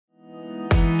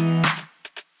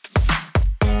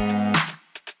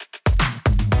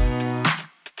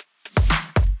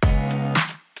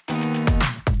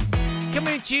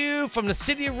to you from the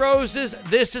City of Roses.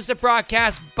 This is the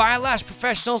broadcast by lash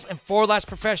professionals and for lash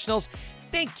professionals.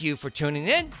 Thank you for tuning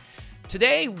in.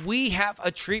 Today, we have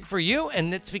a treat for you,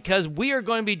 and it's because we are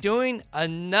going to be doing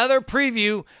another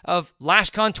preview of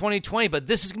LashCon 2020, but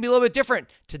this is going to be a little bit different.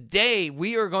 Today,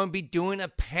 we are going to be doing a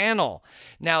panel.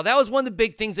 Now, that was one of the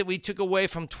big things that we took away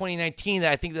from 2019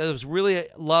 that I think that was really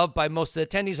loved by most of the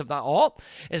attendees, if not all,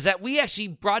 is that we actually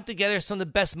brought together some of the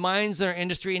best minds in our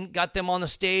industry and got them on the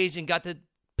stage and got to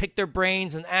pick their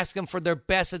brains and ask them for their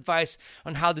best advice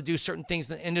on how to do certain things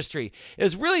in the industry. It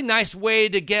was a really nice way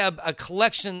to get a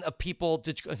collection of people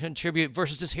to contribute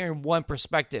versus just hearing one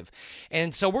perspective.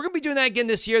 And so we're going to be doing that again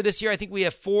this year. This year, I think we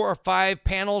have 4 or 5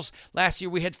 panels. Last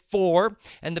year, we had 4.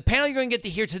 And the panel you're going to get to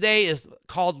hear today is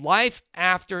called Life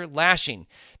After Lashing.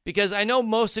 Because I know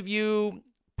most of you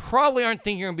probably aren't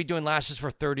thinking you're going to be doing lashes for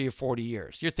 30 or 40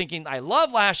 years. You're thinking, I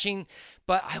love lashing,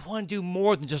 but I want to do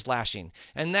more than just lashing.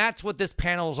 And that's what this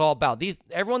panel is all about.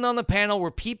 Everyone on the panel were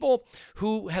people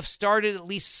who have started at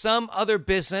least some other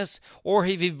business or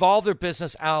have evolved their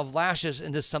business out of lashes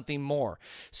into something more.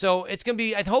 So it's going to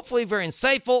be hopefully very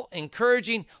insightful,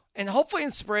 encouraging, and hopefully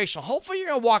inspirational. Hopefully you're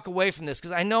going to walk away from this,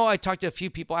 because I know I talked to a few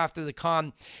people after the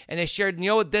con and they shared,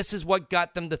 this is what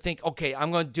got them to think, okay,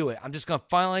 I'm going to do it. I'm just going to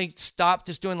finally stop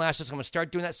just doing lashes. I'm going to start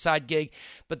doing that side gig.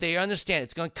 But they understand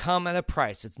it's going to come at a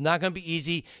price. It's not going to be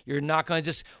easy. You're not going to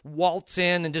just waltz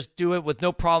in and just do it with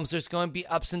no problems. There's going to be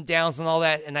ups and downs and all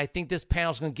that. And I think this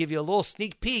panel is going to give you a little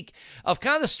sneak peek of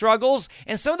kind of the struggles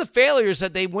and some of the failures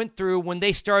that they went through when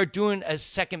they started doing a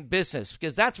second business,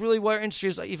 because that's really what our industry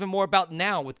is even more about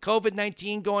now. With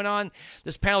COVID-19 going on,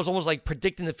 this panel is almost like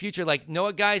predicting the future. Like, you know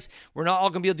what, guys? We're not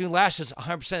all going to be able to do lashes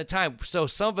 100% of the time. So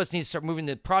some of us need to start moving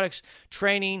to products,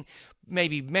 training,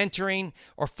 maybe mentoring,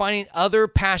 or finding other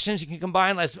passions you can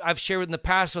combine. As I've shared in the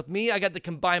past with me, I got to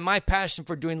combine my passion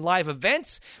for doing live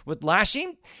events with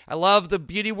lashing. I love the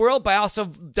beauty world, but I also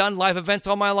have done live events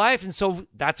all my life. And so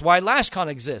that's why LashCon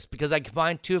exists, because I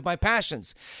combined 2 of my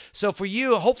passions. So for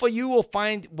you, hopefully you will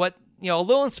find what a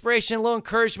little inspiration, a little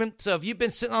encouragement. So if you've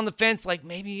been sitting on the fence, like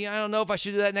maybe I don't know if I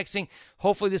should do that next thing,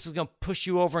 hopefully this is going to push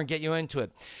you over and get you into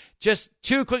it. Just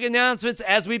 2 quick announcements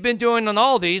as we've been doing on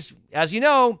all these. As you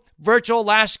know, Virtual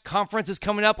Lash Conference is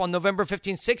coming up on November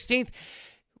 15th, 16th.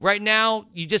 Right now,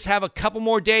 you just have a couple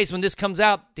more days when this comes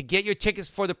out to get your tickets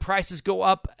before the prices go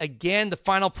up again. The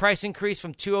final price increase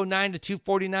from $209 to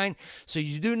 $249. So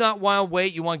you do not want to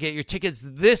wait. You want to get your tickets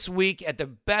this week at the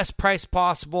best price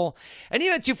possible. And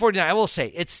even at $249, I will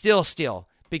say, it's still steal.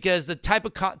 Because the type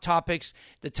of topics,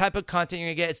 the type of content you're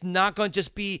going to get, it's not going to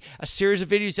just be a series of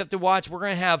videos you have to watch. We're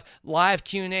going to have live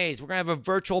Q&As. We're going to have a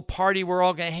virtual party. We're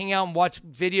all going to hang out and watch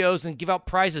videos and give out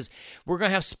prizes. We're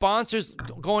going to have sponsors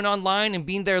going online and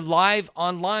being there live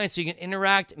online so you can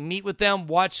interact, meet with them,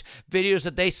 watch videos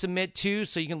that they submit to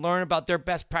so you can learn about their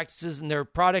best practices and their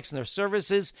products and their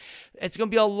services. It's going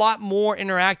to be a lot more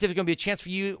interactive. It's going to be a chance for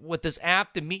you with this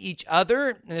app to meet each other.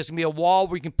 And there's going to be a wall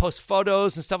where you can post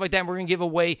photos and stuff like that. And we're going to give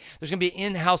away. There's going to be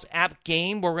an in-house app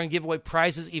game where we're going to give away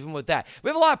prizes even with that. We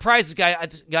have a lot of prizes,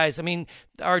 guys. I mean,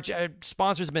 our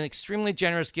sponsors have been extremely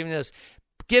generous, giving us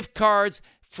gift cards,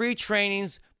 free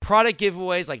trainings, product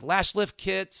giveaways like lash lift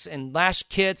kits and lash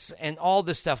kits and all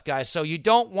this stuff, guys. So you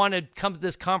don't want to come to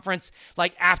this conference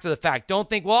like after the fact. Don't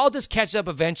think, well, I'll just catch up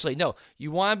eventually. No, you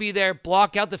want to be there.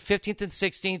 Block out the 15th and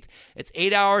 16th. It's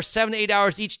 8 hours, 7 to 8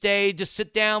 hours each day. Just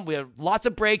sit down. We have lots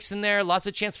of breaks in there, lots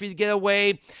of chance for you to get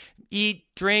away, eat,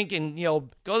 drink, and go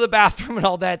to the bathroom and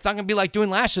all that. It's not going to be like doing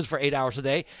lashes for 8 hours a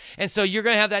day. And so you're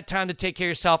going to have that time to take care of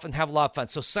yourself and have a lot of fun.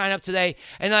 So sign up today.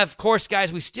 And of course,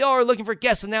 guys, we still are looking for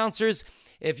guest announcers.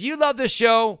 If you love this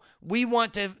show, we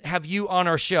want to have you on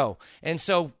our show. And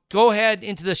so go ahead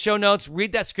into the show notes,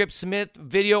 read that script, submit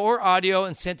video or audio,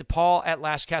 and send it to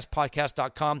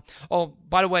paul@lashcastpodcast.com. Oh,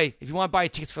 by the way, if you want to buy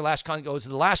tickets for LashCon, go to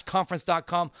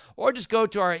thelashconference.com or just go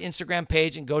to our Instagram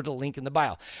page and go to the link in the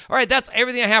bio. All right, that's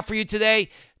everything I have for you today.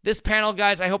 This panel,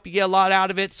 guys, I hope you get a lot out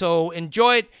of it. So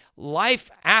enjoy it. Life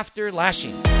After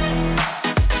Lashing.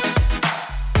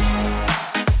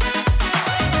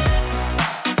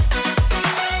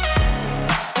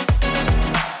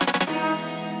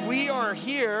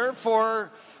 Here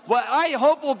for what I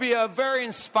hope will be a very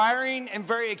inspiring and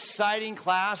very exciting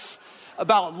class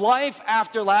about life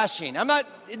after lashing. I'm not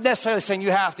necessarily saying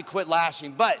you have to quit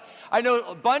lashing, but I know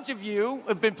a bunch of you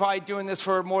have been probably doing this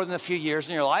for more than a few years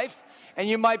in your life, and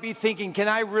you might be thinking, can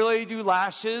I really do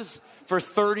lashes for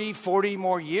 30, 40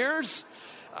 more years?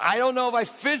 I don't know if I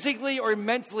physically or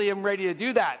mentally am ready to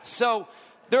do that. So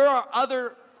there are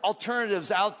other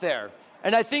alternatives out there.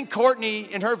 And I think Courtney,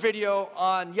 in her video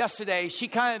on yesterday, she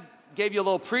kind of gave you a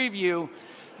little preview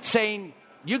saying,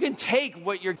 you can take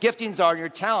what your giftings are and your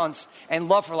talents and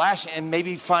love for lashing and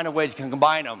maybe find a way to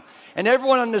combine them. And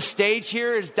everyone on the stage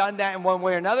here has done that in one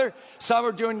way or another. Some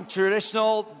are doing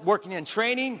traditional, working in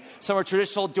training. Some are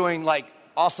traditional,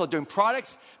 also doing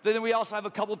products. But then we also have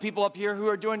a couple of people up here who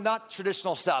are doing not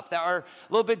traditional stuff that are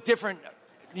a little bit different,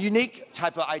 unique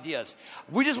type of ideas.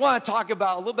 We just want to talk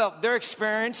about a little bit about their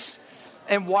experience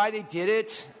and why they did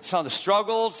it, some of the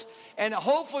struggles. And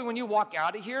hopefully when you walk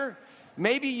out of here,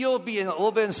 maybe you'll be a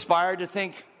little bit inspired to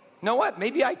think, you know what,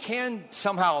 maybe I can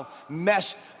somehow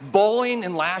mesh bowling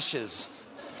and lashes.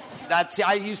 I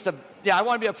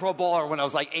wanted to be a pro bowler when I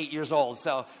was like 8 years old,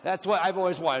 so that's what I've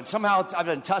always wanted. Somehow, I've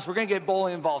done tests. We're going to get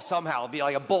bowling involved somehow. It'll be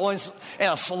like a bowling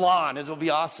and a salon. It'll be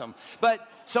awesome.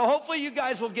 So hopefully you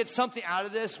guys will get something out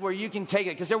of this where you can take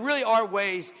it, because there really are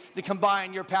ways to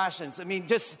combine your passions. I mean,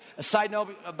 just a side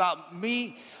note about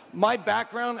me, my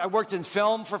background, I worked in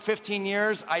film for 15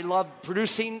 years. I love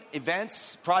producing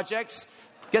events, projects.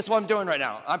 Guess what I'm doing right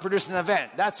now? I'm producing an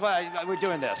event. That's why we're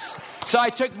doing this. So I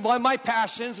took one of my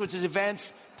passions, which is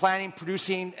events, planning,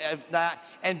 producing, that,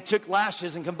 and took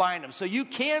lashes and combined them. So you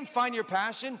can find your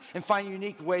passion and find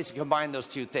unique ways to combine those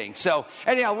two things. So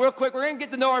anyhow, real quick, we're going to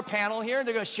get to know our panel here.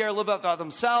 They're going to share a little bit about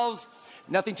themselves.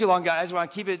 Nothing too long, guys. We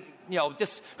want to keep it,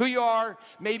 just who you are,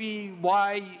 maybe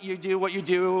why you do what you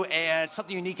do, and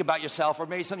something unique about yourself, or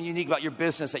maybe something unique about your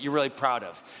business that you're really proud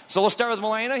of. So we'll start with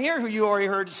Milena here, who you already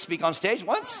heard speak on stage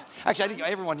once. Actually, I think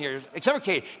everyone here, except for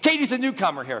Katie. Katie's a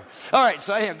newcomer here. All right,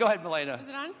 so go ahead, Milena. Is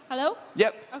it on? Hello?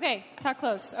 Yep. Okay, talk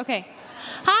close. Okay.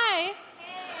 Hi.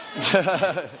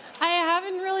 I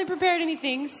haven't really prepared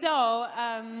anything, so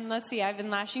let's see. I've been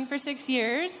lashing for 6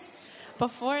 years.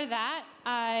 Before that,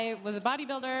 I was a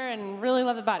bodybuilder and really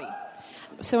loved the body.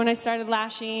 So when I started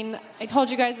lashing, I told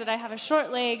you guys that I have a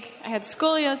short leg. I had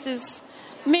scoliosis,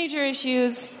 major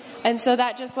issues, and so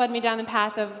that just led me down the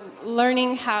path of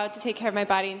learning how to take care of my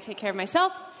body and take care of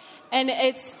myself. And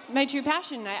it's my true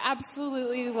passion. I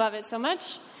absolutely love it so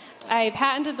much. I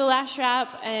patented the lash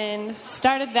wrap and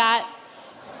started that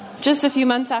just a few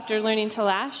months after learning to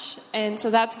lash. And so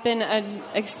that's been an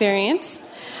experience.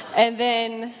 And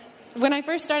then when I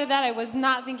first started that, I was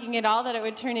not thinking at all that it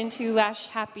would turn into Lash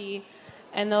Happy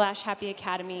and the Lash Happy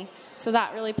Academy. So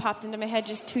that really popped into my head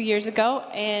just 2 years ago,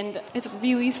 and it's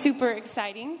really super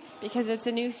exciting because it's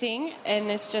a new thing,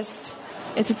 and it's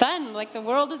fun. Like, the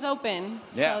world is open.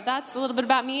 Yeah. So that's a little bit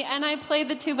about me, and I played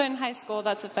the tuba in high school.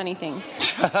 That's a funny thing.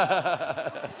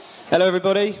 Hello,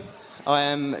 everybody. I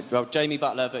am, Jamie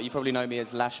Butler, but you probably know me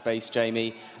as Lash-Base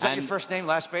Jamie. Is that your first name,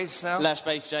 Lash-Base now?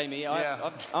 Lash-Base Jamie. Yeah.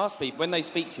 I've asked people, when they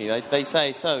speak to me, they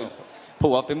say, so,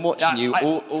 Paul, I've been watching you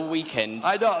all weekend.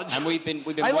 I know. And we've been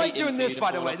I like waiting doing for this, you to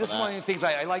by the fall way. off This of is that. one of the things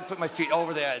I like putting my feet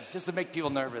over the edge, just to make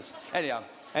people nervous. Anyhow.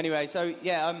 Anyway, so,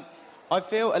 I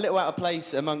feel a little out of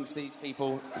place amongst these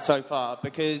people so far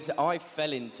because I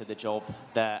fell into the job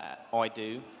that I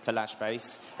do for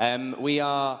Lash-Base.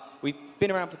 We've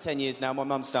been around for 10 years now. My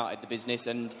mum started the business,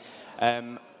 and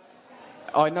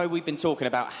I know we've been talking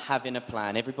about having a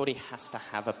plan. Everybody has to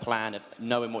have a plan of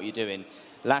knowing what you're doing.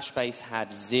 Lash-Base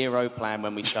had zero plan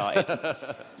when we started.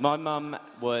 My mum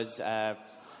was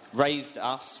raised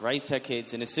her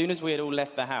kids, and as soon as we had all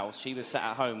left the house, she was sat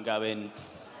at home going,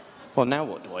 well, now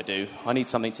what do I do? I need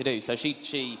something to do. So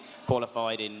she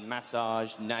qualified in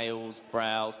massage, nails,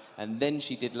 brows, and then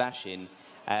she did lashing.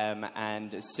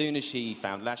 And as soon as she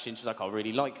found lashing, she was like, I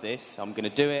really like this. I'm going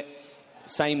to do it.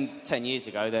 Same 10 years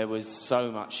ago, there was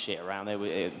so much shit around. There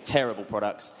were terrible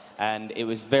products, and it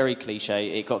was very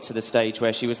cliche. It got to the stage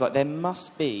where she was like, there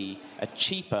must be a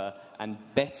cheaper and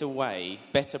better way,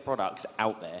 better products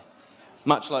out there.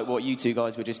 Much like what you two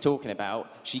guys were just talking about,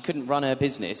 she couldn't run her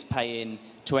business paying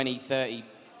 $20,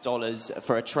 $30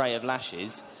 for a tray of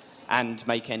lashes and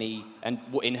make any, and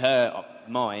what in her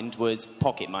mind was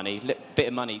pocket money, bit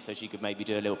of money so she could maybe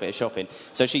do a little bit of shopping.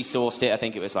 So she sourced it. I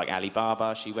think it was like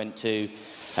Alibaba she went to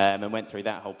and went through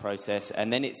that whole process.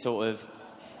 And then it sort of,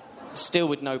 still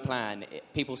with no plan,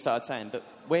 people started saying, but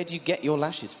where do you get your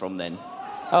lashes from then?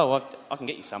 Oh, I can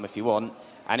get you some if you want.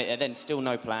 And then still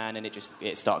no plan, and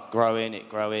it started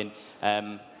growing.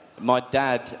 My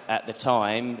dad at the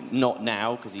time, not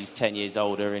now because he's 10 years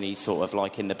older and he's sort of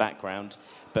like in the background,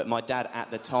 but my dad at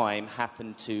the time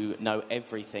happened to know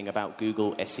everything about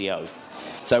Google SEO.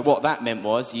 So what that meant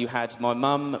was you had my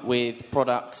mum with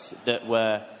products that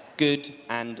were good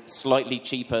and slightly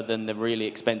cheaper than the really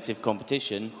expensive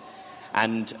competition,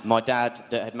 and my dad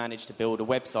that had managed to build a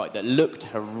website that looked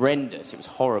horrendous. It was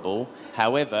horrible.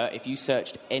 However, if you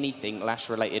searched anything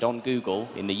lash-related on Google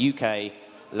in the UK,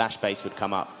 Lash-Base would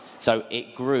come up. So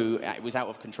it grew. It was out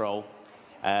of control.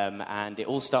 And it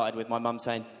all started with my mum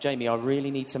saying, Jamie, I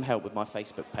really need some help with my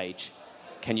Facebook page.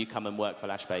 Can you come and work for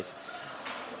Lashbase?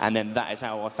 And then that is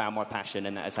how I found my passion,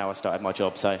 and that is how I started my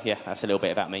job. So, yeah, that's a little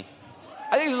bit about me.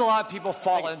 I think there's a lot of people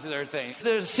fall into their thing.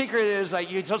 The secret is like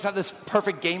you're supposed to have this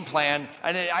perfect game plan,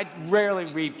 and I rarely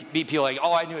meet people like,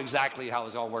 oh, I knew exactly how it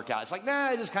was going to work out. It's like,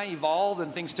 nah, it just kind of evolved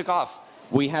and things took off.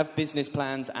 We have business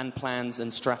plans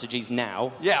and strategies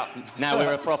now. Yeah. Now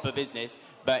we're a proper business.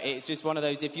 But it's just one of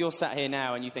those, if you're sat here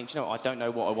now and you think, you know what, I don't know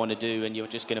what I want to do, and you're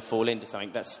just going to fall into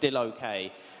something, that's still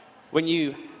okay. When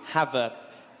you have a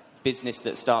business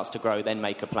that starts to grow, then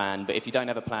make a plan. But if you don't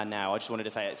have a plan now, I just wanted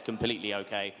to say it's completely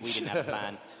okay. We didn't have a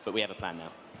plan, but we have a plan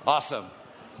now. Awesome.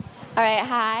 All right,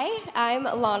 hi. I'm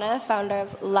Lana, founder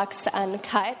of Lux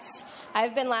Uncut.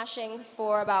 I've been lashing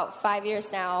for about 5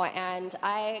 years now, and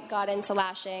I got into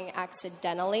lashing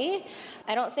accidentally.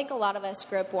 I don't think a lot of us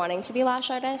grew up wanting to be lash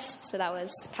artists, so that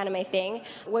was kind of my thing.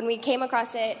 When we came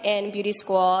across it in beauty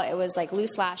school, it was like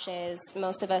loose lashes.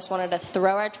 Most of us wanted to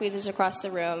throw our tweezers across the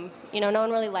room. You know, no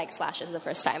one really likes lashes the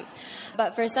first time.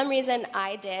 But for some reason,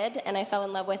 I did, and I fell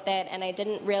in love with it, and I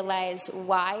didn't realize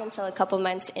why until a couple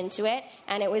months into it.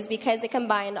 And it was because it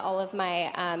combined all of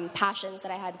my passions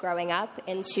that I had growing up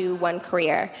into one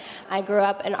career. I grew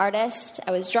up an artist.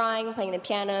 I was drawing, playing the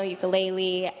piano,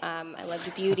 ukulele. I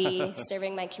loved beauty,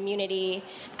 serving my community,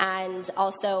 and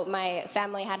also my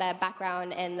family had a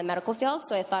background in the medical field,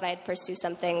 so I thought I'd pursue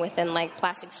something within like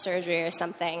plastic surgery or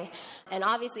something. And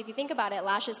obviously, if you think about it,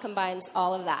 lashes combines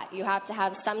all of that. You have to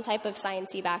have some type of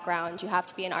sciencey background. You have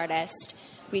to be an artist.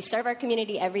 We serve our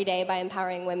community every day by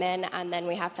empowering women, and then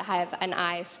we have to have an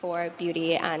eye for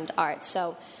beauty and art.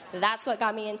 So that's what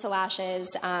got me into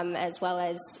lashes, as well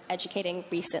as educating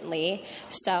recently.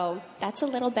 So that's a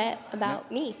little bit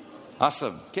about me.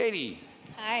 Awesome. Katie.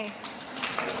 Hi.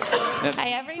 Hi,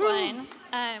 everyone.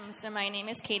 So my name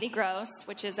is Katie Gross,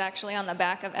 which is actually on the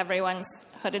back of everyone's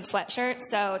hooded sweatshirt.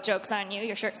 So joke's on you.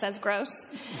 Your shirt says gross.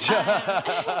 So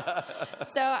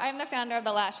I'm the founder of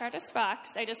the Lash Artist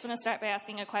Box. I just want to start by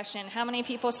asking a question. How many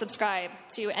people subscribe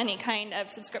to any kind of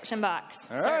subscription box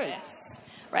service?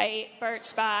 Right?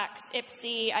 Birchbox,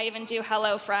 Ipsy. I even do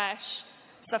HelloFresh,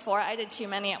 Sephora. I did too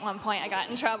many at one point. I got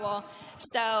in trouble.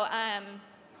 So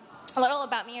a little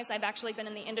about me is I've actually been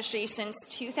in the industry since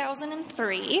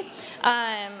 2003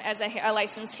 as a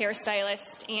licensed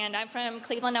hairstylist, and I'm from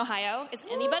Cleveland, Ohio. Is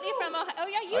anybody from Ohio? Oh,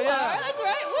 yeah, you are. That's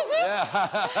right. Woo-woo.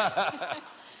 Yeah.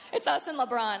 It's us and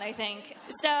LeBron, I think.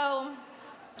 So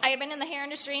I had been in the hair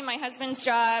industry. My husband's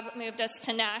job moved us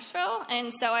to Nashville,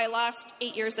 and so I lost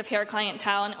 8 years of hair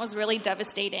clientele, and it was really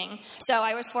devastating. So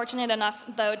I was fortunate enough,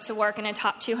 though, to work in a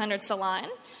top 200 salon.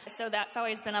 So that's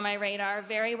always been on my radar.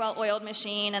 Very well-oiled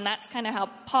machine, and that's kind of how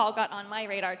Paul got on my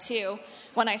radar, too,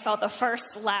 when I saw the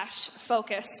first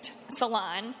lash-focused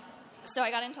salon. So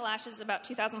I got into lashes about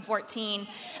 2014,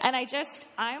 and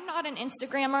I'm not an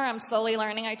Instagrammer. I'm slowly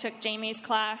learning. I took Jamie's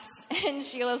class and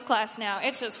Sheila's class now.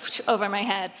 It's just over my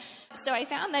head. So I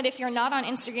found that if you're not on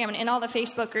Instagram and in all the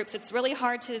Facebook groups, it's really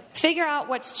hard to figure out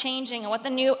what's changing and what the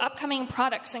new upcoming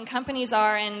products and companies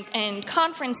are and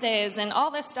conferences and all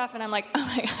this stuff. And I'm like, oh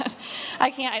my God,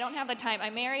 I don't have the time.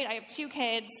 I'm married. I have 2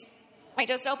 kids. I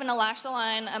just opened a lash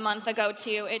salon a month ago,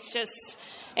 too.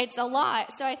 It's a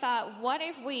lot. So I thought, what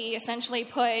if we essentially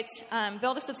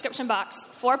build a subscription box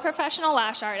for professional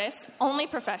lash artists, only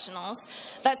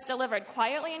professionals, that's delivered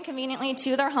quietly and conveniently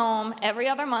to their home every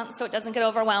other month so it doesn't get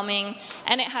overwhelming,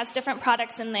 and it has different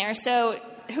products in there. So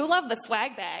who loved the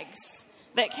swag bags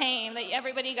that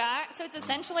everybody got? So it's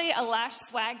essentially a lash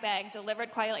swag bag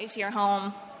delivered quietly to your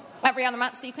home every other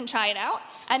month so you can try it out.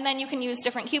 And then you can use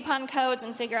different coupon codes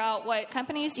and figure out what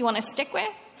companies you want to stick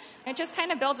with. It just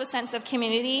kind of builds a sense of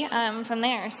community from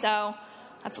there. So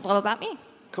that's a little about me.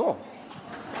 Cool.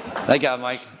 I got a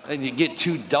mic. And you get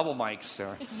 2 double mics,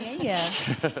 Sarah. Yeah.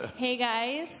 Hey,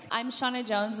 guys. I'm Shauna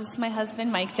Jones. This is my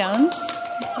husband, Mike Jones.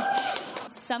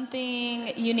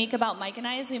 Something unique about Mike and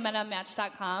I is we met on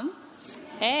Match.com.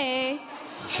 Hey.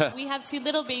 We have 2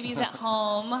 little babies at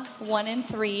home, 1 and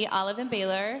 3, Olive and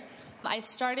Baylor. I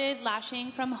started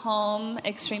lashing from home,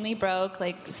 extremely broke,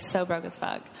 so broke as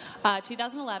fuck.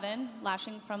 2011,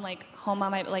 lashing from home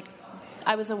on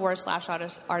I was the worst lash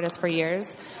artist for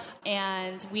years.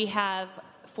 And we have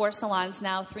 4 salons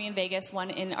now, 3 in Vegas,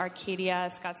 1 in Arcadia,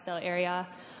 Scottsdale area.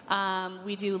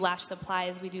 We do lash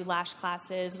supplies, we do lash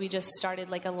classes. We just started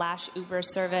a lash Uber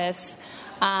service.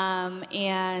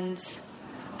 And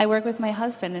I work with my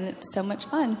husband, and it's so much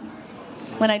fun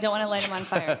when I don't want to light him on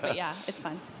fire. But yeah, it's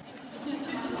fun.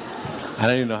 I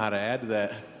don't even know how to add to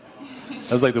that.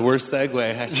 That was the worst segue.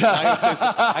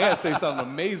 I got to say something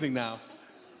amazing now.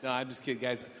 No, I'm just kidding,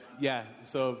 guys. Yeah,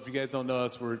 so if you guys don't know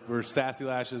us, we're Sassy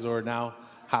Lashes, or now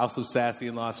House of Sassy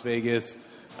in Las Vegas.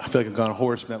 I feel like I've gone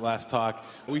hoarse from that last talk.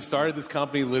 We started this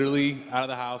company literally out of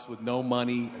the house with no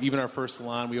money. Even our first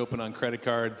salon, we opened on credit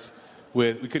cards.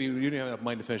 We didn't have enough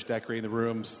money to finish decorating the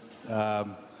rooms.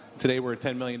 Today we're a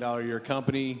 $10 million a year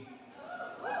company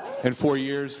in 4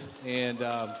 years. And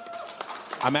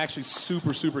I'm actually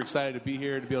super, super excited to be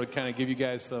here to be able to kind of give you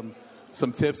guys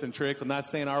some tips and tricks. I'm not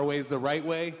saying our way is the right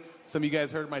way. Some of you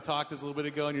guys heard my talk just a little bit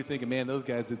ago, and you're thinking, man, those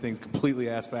guys did things completely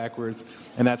ass backwards,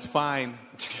 and that's fine.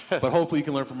 But hopefully you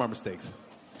can learn from our mistakes.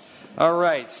 All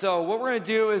right, so what we're going to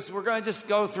do is we're going to just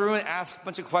go through and ask a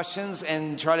bunch of questions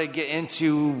and try to get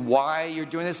into why you're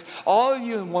doing this. All of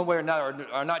you in one way or another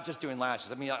are not just doing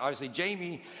lashes. I mean, obviously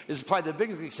Jamie is probably the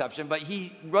biggest exception, but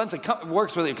he runs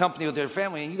works with a company with their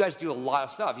family, and you guys do a lot of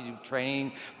stuff. You do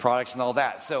training, products, and all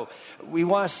that. So we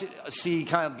want to see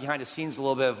kind of behind the scenes a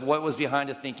little bit of what was behind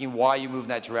the thinking, why you moved in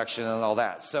that direction, and all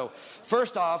that. So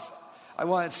first off, I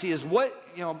want to see is what,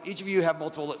 each of you have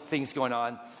multiple things going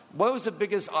on. What was the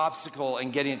biggest obstacle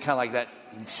in getting kind of like that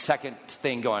second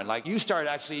thing going? Like you started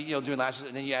actually, doing lashes,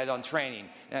 and then you added on training.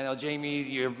 And I know Jamie,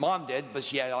 your mom did, but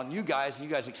she added on you guys, and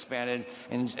you guys expanded.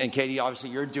 And Katie, obviously,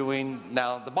 you're doing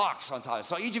now the box on top of it.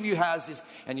 So each of you has this,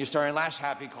 and you're starting Lash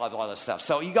Happy Club, all this stuff.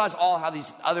 So you guys all have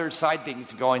these other side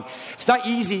things going. It's not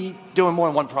easy doing more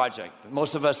than one project.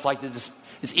 Most of us like to just,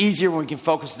 it's easier when we can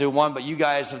focus to do one, but you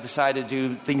guys have decided to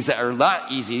do things that are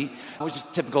not easy, which is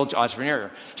typical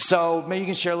entrepreneur. So maybe you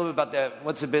can share a little bit about that.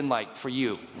 What's it been like for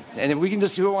you? And then we can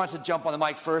just, who wants to jump on the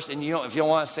mic first? And if you don't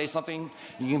want to say something,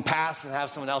 you can pass and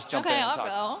have someone else jump in and talk. Okay,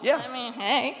 I'll go. Yeah. I mean,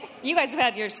 hey, you guys have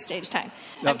had your stage time.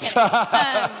 No.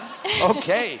 I'm kidding.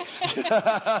 Okay.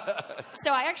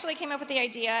 So I actually came up with the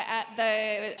idea at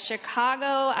the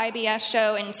Chicago IBS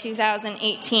show in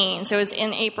 2018. So it was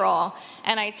in April.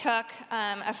 And I took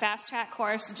a fast track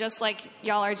course just like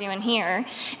y'all are doing here.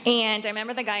 And I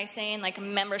remember the guy saying like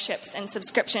memberships and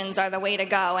subscriptions are the way to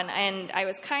go. And I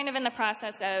was kind of in the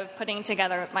process of putting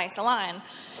together my salon.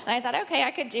 And I thought, okay,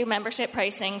 I could do membership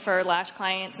pricing for lash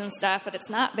clients and stuff, but it's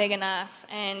not big enough.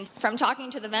 And from talking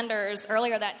to the vendors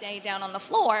earlier that day down on the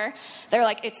floor, they're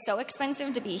like, it's so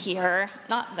expensive to be here.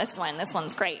 Not this one. This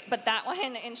one's great. But that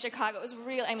one in Chicago was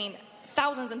real. I mean,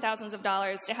 thousands and thousands of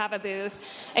dollars to have a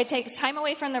booth. It takes time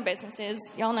away from their businesses.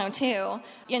 Y'all know too.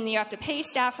 And you have to pay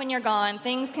staff when you're gone.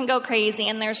 Things can go crazy.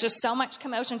 And there's just so much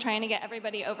commotion trying to get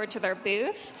everybody over to their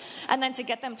booth. And then to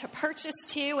get them to purchase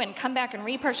too and come back and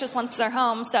repurchase once they're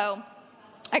home. So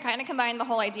I kind of combined the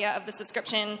whole idea of the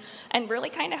subscription and really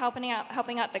kind of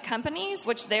helping out the companies,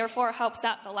 which therefore helps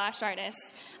out the lash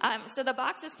artists. So the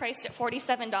box is priced at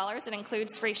 $47. It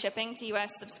includes free shipping to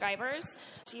U.S. subscribers,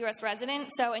 to U.S.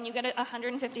 residents, and you get a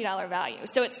 $150 value.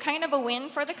 So it's kind of a win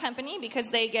for the company because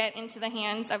they get into the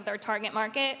hands of their target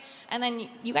market, and then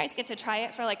you guys get to try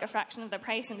it for like a fraction of the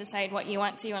price and decide what you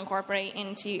want to incorporate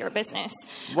into your business.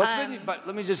 But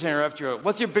let me just interrupt you.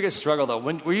 What's your biggest struggle, though?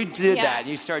 When you did that and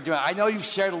you started doing it, I know you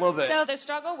shared a little bit. So the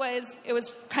struggle was, it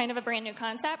was kind of a brand new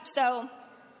concept. So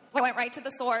I went right to the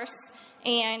source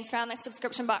and found this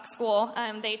subscription box school.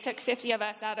 They took 50 of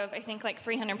us out of, I think, like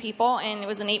 300 people, and it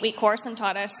was an 8-week course and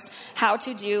taught us how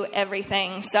to do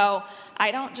everything. So I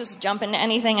don't just jump into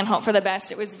anything and hope for the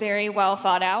best. It was very well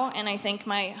thought out, and I think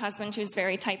my husband, who's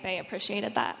very type A,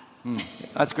 appreciated that.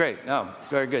 That's great. No,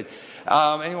 very good.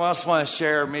 Anyone else want to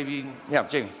share maybe? Yeah,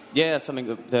 Jamie. Yeah,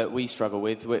 something that we struggle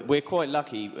with. We're quite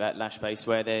lucky at Lashbase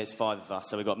where there's 5 of us.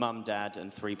 So we've got mum, dad,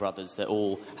 and 3 brothers that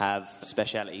all have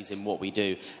specialities in what we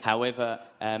do. However,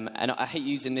 and I hate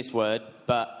using this word,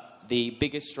 but the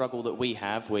biggest struggle that we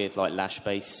have with like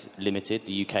Lashbase Limited,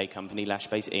 the UK company,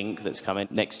 Lashbase Inc., that's coming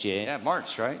next year. Yeah,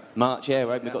 March, right? March, yeah,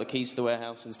 right. We've got the keys to the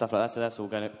warehouse and stuff like that. So that's all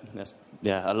going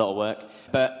to, a lot of work.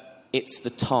 But it's the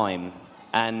time.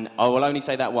 And I will only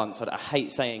say that once. I hate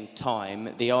saying time.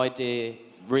 The idea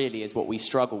really is what we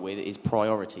struggle with is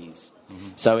priorities. Mm-hmm.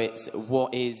 So it's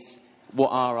what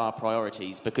are our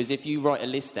priorities? Because if you write a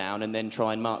list down and then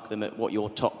try and mark them at what your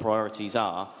top priorities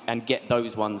are and get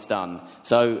those ones done,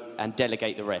 and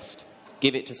delegate the rest.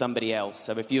 Give it to somebody else.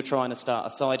 So if you're trying to start a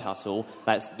side hustle,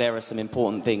 there are some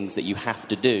important things that you have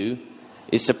to do.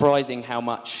 It's surprising how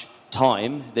much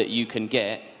time that you can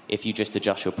get if you just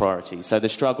adjust your priorities. So the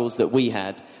struggles that we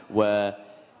had were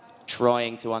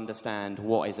trying to understand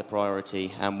what is a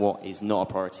priority and what is not a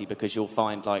priority, because you'll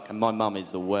find, like, and my mum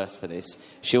is the worst for this,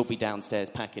 she'll be downstairs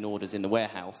packing orders in the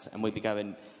warehouse and we'd be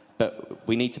going, but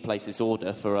we need to place this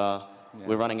order for our,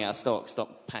 we're running out of stock,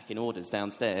 stop packing orders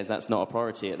downstairs, that's not a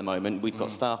priority at the moment, we've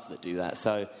got staff that do that.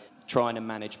 So trying to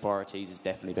manage priorities has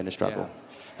definitely been a struggle.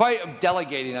 Yeah. Probably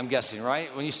delegating, I'm guessing,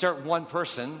 right? When you start one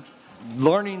person,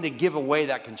 learning to give away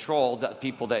that control to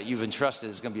people that you've entrusted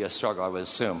is going to be a struggle, I would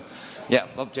assume. Yeah,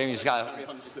 well, Jamie's got it.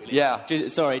 Yeah.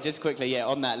 Just quickly,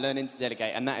 on that, learning to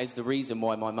delegate. And that is the reason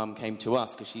why my mum came to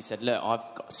us, because she said, look,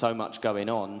 I've got so much going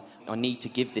on. I need to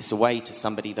give this away to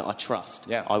somebody that I trust.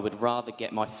 Yeah. I would rather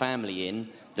get my family in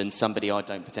than somebody I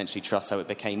don't potentially trust. So it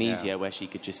became easier where she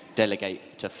could just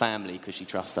delegate to family because she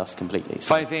trusts us completely.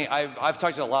 So. Funny thing, I've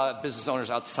talked to a lot of business owners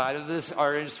outside of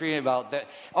our industry about that.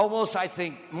 Almost, I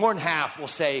think, more than half will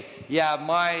say, yeah,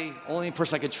 my only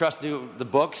person I could trust to do the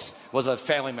books was a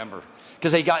family member.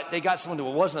 Because they got someone who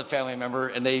wasn't a family member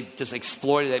and they just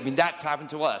exploited it. I mean, that's happened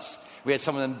to us. We had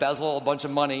someone embezzle a bunch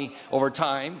of money over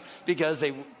time because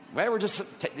they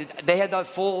had the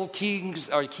full keys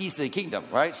to the kingdom,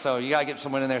 right? So you gotta get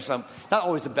someone in there. Not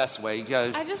always the best way.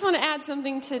 I just want to add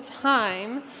something to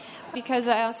time, because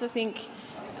I also think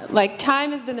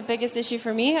time has been the biggest issue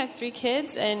for me. I have 3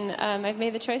 kids, and I've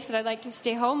made the choice that I'd like to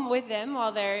stay home with them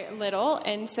while they're little,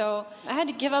 and so I had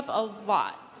to give up a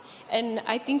lot. And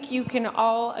I think you can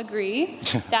all agree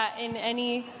that in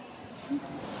any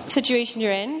situation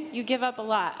you're in, you give up a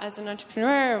lot as an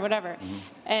entrepreneur or whatever. Mm-hmm.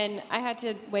 And I had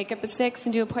to wake up at 6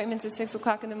 and do appointments at 6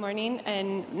 o'clock in the morning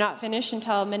and not finish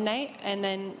until midnight and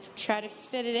then try to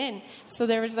fit it in. So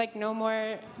there was no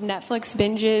more Netflix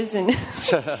binges, and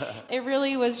it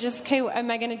really was just, okay, am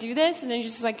I going to do this? And then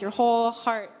just your whole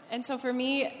heart. And so for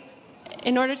me,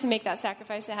 in order to make that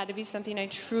sacrifice, it had to be something I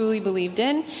truly believed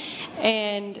in,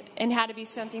 and had to be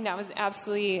something that was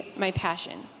absolutely my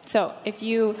passion. So if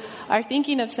you are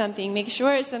thinking of something, make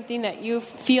sure it's something that you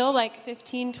feel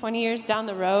 15, 20 years down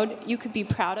the road, you could be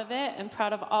proud of it and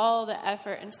proud of all the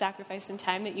effort and sacrifice and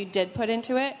time that you did put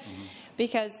into it,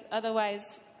 because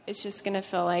otherwise it's just going to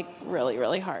feel really,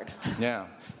 really hard. Yeah.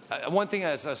 One thing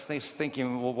I was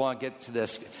thinking, we'll want to get to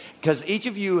this, because each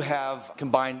of you have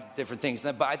combined different things.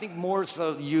 But I think more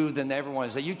so you than everyone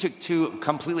is that you took 2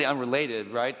 completely unrelated,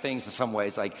 right, things in some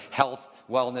ways, like health,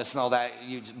 wellness, and all that,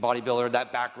 you bodybuilder,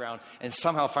 that background, and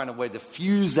somehow find a way to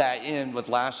fuse that in with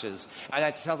lashes. And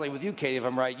it sounds like with you, Katie, if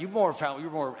I'm right, you're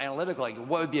more analytical.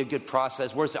 What would be a good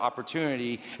process? Where's the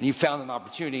opportunity? And you found an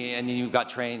opportunity, and you got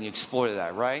trained, and you exploited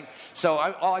that, right? So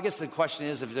I guess the question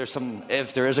is,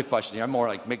 if there is a question here, I'm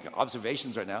more making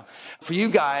observations right now. For you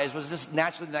guys, was this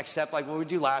naturally the next step? Well, we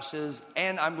do lashes,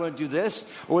 and I'm going to do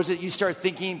this, or was it you start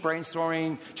thinking,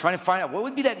 brainstorming, trying to find out what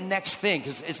would be that next thing?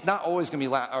 Because it's not always going to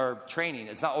be training.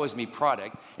 It's not always going to be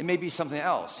product. It may be something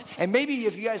else. And maybe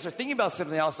if you guys are thinking about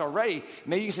something else already,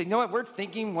 maybe you can say, you know what, we're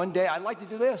thinking one day I'd like to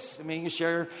do this. I mean, you can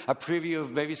share a preview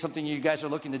of maybe something you guys are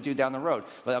looking to do down the road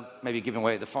without maybe giving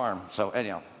away the farm. So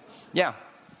anyhow, yeah.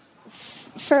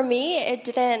 For me, it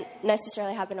didn't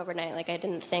necessarily happen overnight. I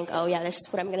didn't think, oh yeah, this is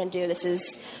what I'm going to do. This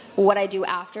is what I do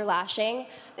after lashing.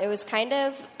 It was kind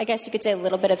of, I guess you could say, a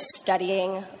little bit of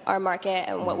studying our market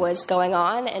and what was going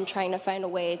on and trying to find a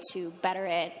way to better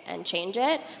it and change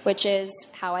it, which is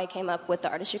how I came up with the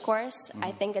artistry course. Mm-hmm.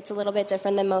 I think it's a little bit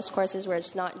different than most courses where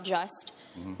it's not just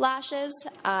lashes.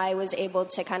 I was able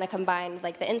to kind of combine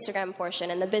the Instagram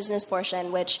portion and the business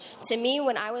portion, which to me,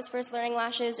 when I was first learning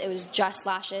lashes, it was just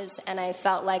lashes, and I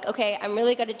felt okay, I'm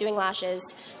really good at doing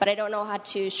lashes, but I don't know how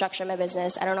to structure my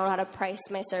business. I don't know how to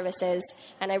price my services,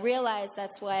 and I realized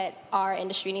that's what our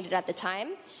industry needed at the time,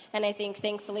 and I think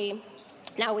thankfully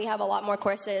now we have a lot more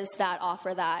courses that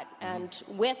offer that, and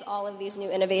with all of these new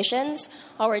innovations,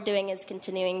 all we're doing is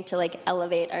continuing to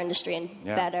elevate our industry and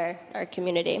better our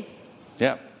community.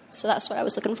 Yeah. So that's what I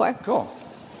was looking for. Cool.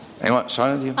 Anyone,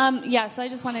 Shauna, do you? So I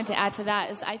just wanted to add to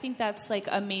that. I think that's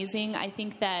amazing. I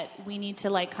think that we need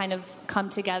to kind of come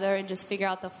together and just figure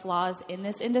out the flaws in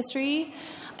this industry,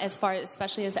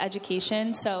 especially as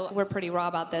education. So we're pretty raw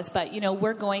about this, but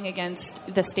we're going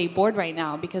against the state board right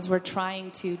now because we're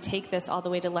trying to take this all the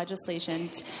way to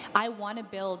legislation. I want to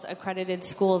build accredited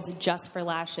schools just for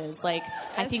lashes. I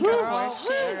think the horse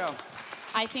shit.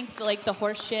 I think the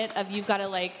horse shit of you've got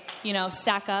to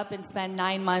stack up and spend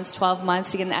 9 months, 12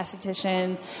 months to get an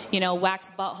esthetician, wax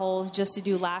buttholes just to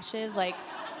do lashes.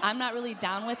 I'm not really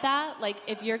down with that.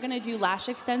 If you're going to do lash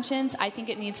extensions, I think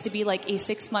it needs to be a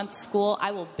 6-month school.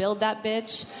 I will build that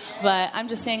bitch. But I'm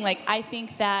just saying, I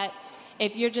think that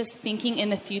if you're just thinking in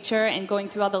the future and going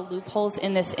through all the loopholes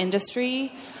in this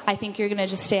industry, I think you're going to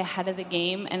just stay ahead of the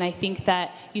game. And I think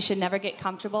that you should never get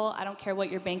comfortable. I don't care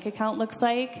what your bank account looks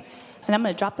like. And I'm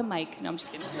going to drop the mic. No, I'm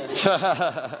just kidding.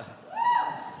 I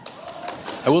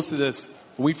will say this.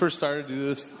 When we first started to do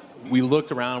this, we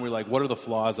looked around. We were what are the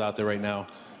flaws out there right now?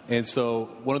 And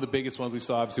so one of the biggest ones we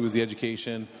saw, obviously, was the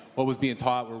education. What was being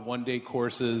taught were one-day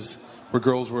courses where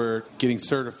girls were getting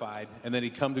certified. And then they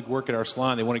come to work at our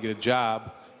salon. They want to get a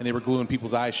job. and they were gluing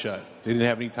people's eyes shut. They didn't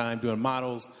have any time doing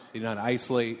models. They didn't know how to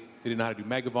isolate. They didn't know how to do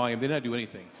mega volume. They didn't know how to do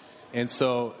anything. And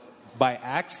so by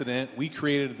accident, we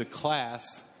created the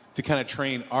class to kind of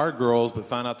train our girls, but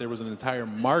found out there was an entire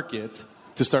market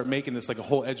to start making this like a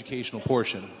whole educational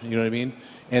portion. You know what I mean?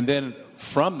 And then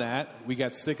from that, we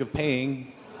got sick of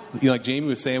paying, like Jamie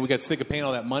was saying, we got sick of paying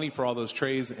all that money for all those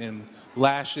trays and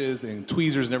lashes and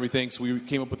tweezers and everything. So we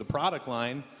came up with a product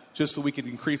line just so we could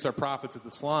increase our profits at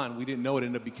the salon. We didn't know it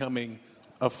ended up becoming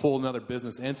a full another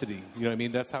business entity. You know what I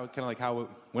mean? That's how kind of like how it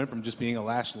went from just being a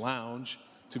lash lounge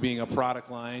to being a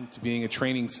product line, to being a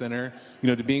training center,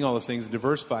 to being all those things, to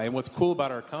diversify. And what's cool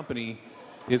about our company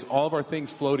is all of our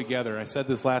things flow together. I said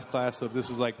this last class, so if this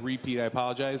is like repeat, I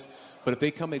apologize. But if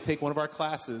they come, they take one of our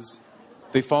classes,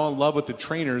 they fall in love with the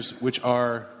trainers, which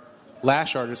are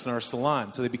lash artists in our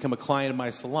salon. So they become a client of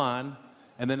my salon,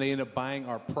 and then they end up buying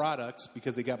our products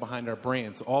because they got behind our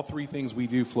brand. So all three things we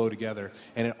do flow together.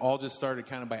 And it all just started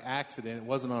kind of by accident. It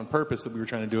wasn't on purpose that we were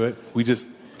trying to do it. We just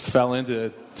fell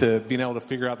into being able to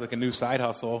figure out like a new side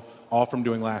hustle, all from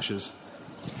doing lashes.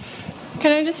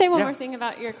 Can I just say one more thing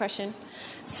about your question?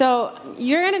 So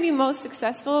you're going to be most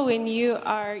successful when you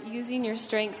are using your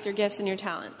strengths, your gifts, and your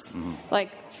talents. Mm-hmm.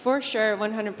 Like, for sure,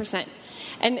 100%.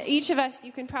 And each of us,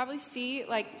 you can probably see,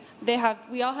 like,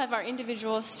 we all have our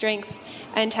individual strengths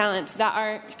and talents that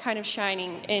are kind of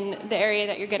shining in the area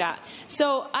that you're good at.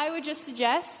 So I would just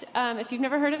suggest, if you've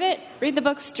never heard of it, read the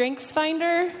book Strengths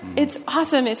Finder. It's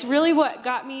awesome. It's really what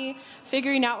got me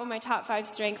figuring out what my top 5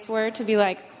 strengths were, to be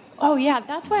like, oh yeah,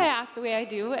 that's why I act the way I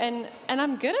do, and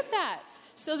I'm good at that.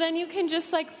 So then you can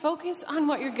just like focus on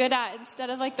what you're good at, instead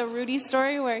of like the Rudy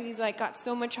story where he's like got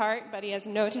so much heart but he has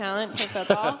no talent for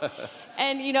football.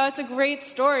 And it's a great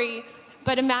story,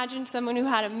 but imagine someone who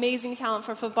had amazing talent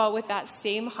for football with that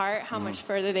same heart, how much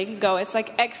further they could go. It's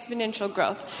like exponential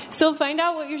growth. So find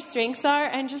out what your strengths are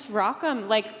and just rock them.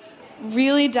 Like,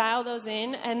 really dial those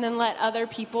in, and then let other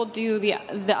people do the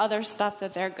other stuff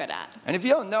that they're good at. And if you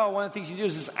don't know, one of the things you do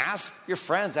is just ask your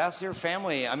friends, ask your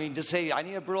family. I mean, just say, I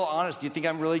need a brutal honest. Do you think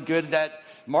I'm really good at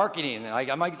marketing? Like,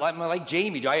 I'm like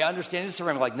Jamie. Do I understand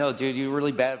Instagram? I'm like, no, dude, you're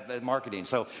really bad at marketing.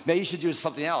 So maybe you should do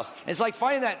something else. And it's like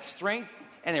finding that strength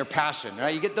and their passion,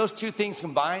 right? You get those two things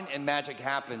combined and magic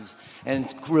happens,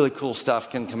 and really cool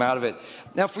stuff can come out of it.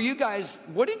 Now, for you guys,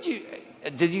 what did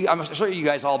you, I'm sure you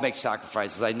guys all make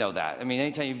sacrifices. I know that. I mean,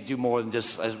 anytime you do more than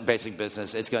just a basic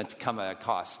business, it's going to come at a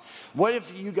cost. What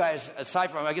if you guys,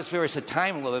 aside from, I guess we already said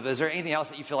time a little bit, but is there anything else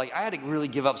that you feel like I had to really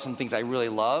give up some things I really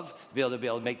love to be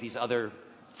able to make these other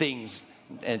things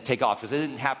and take off? Because it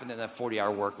didn't happen in a 40-hour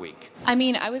work week. I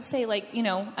mean, I would say, like,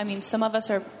 some of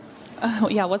us are,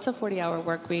 what's a 40-hour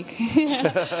work week?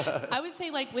 I would say,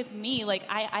 like, with me, like,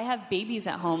 I have babies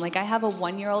at home. Like, I have a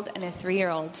 1-year-old and a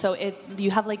 3-year-old. So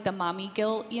you have, like, the mommy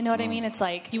guilt, you know what I mean? It's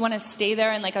like, you want to stay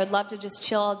there, and, like, I would love to just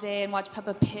chill all day and watch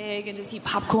Peppa Pig and just eat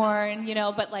popcorn,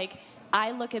 but, like,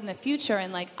 I look in the future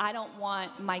and, like, I don't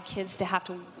want my kids to have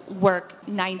to work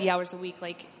 90 hours a week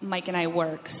like Mike and I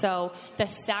work. So the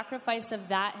sacrifice of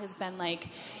that has been, like,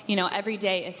 every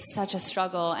day it's such a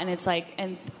struggle. And it's like,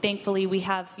 and thankfully we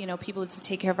have, people to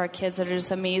take care of our kids that are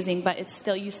just amazing, but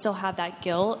you still have that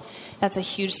guilt. That's a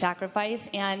huge sacrifice.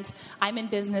 And I'm in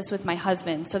business with my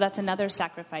husband. So that's another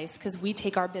sacrifice, because we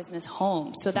take our business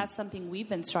home. So that's something we've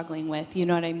been struggling with. You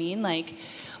know what I mean? Like,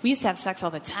 we used to have sex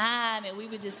all the time, and we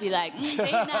would just be like,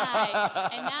 date night.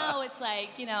 And now it's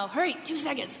like, hurry, 2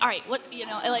 seconds. All right, what,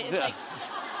 like, it's like,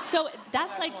 so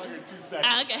that's like,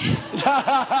 okay.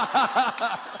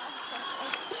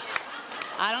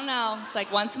 I don't know. It's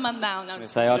like once a month now. No,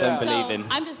 I don't believe in.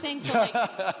 I'm just saying,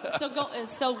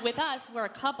 so with us, we're a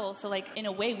couple, so, like, in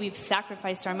a way, we've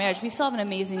sacrificed our marriage. We still have an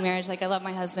amazing marriage. Like, I love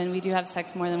my husband. We do have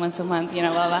sex more than once a month,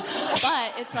 blah, blah.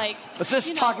 But it's like, let's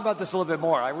just talk about this a little bit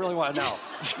more. I really want to know.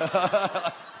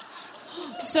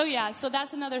 So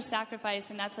that's another sacrifice,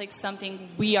 and that's, like, something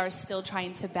we are still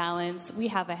trying to balance. We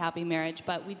have a happy marriage,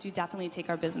 but we do definitely take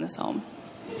our business home.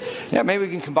 Yeah, maybe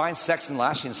we can combine sex and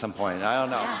lashing at some point. I don't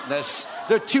know.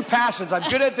 There are two passions. I'm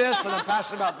good at this, and I'm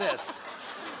passionate about this.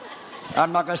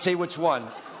 I'm not going to say which one.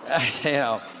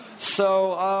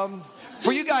 So,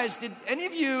 for you guys, did any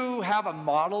of you have a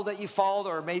model that you followed,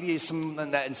 or maybe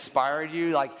someone that inspired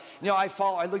you? Like,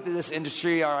 I looked at this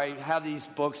industry, or I have these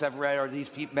books I've read, or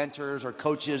these mentors or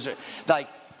coaches,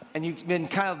 and you've been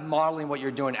kind of modeling what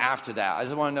you're doing after that. I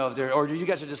just want to know if or you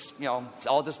guys are just,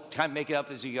 all just kind of make it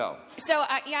up as you go. So,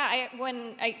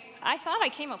 when I I thought I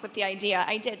came up with the idea.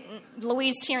 I didn't.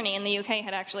 Louise Tierney in the UK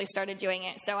had actually started doing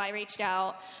it. So I reached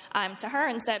out to her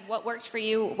and said, what worked for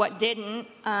you? What didn't?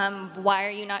 Why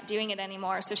are you not doing it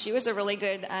anymore? So she was a really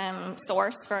good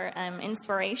source for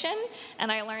inspiration.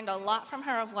 And I learned a lot from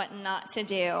her of what not to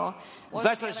do. It's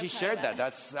nice that she shared that.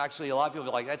 That's actually, a lot of people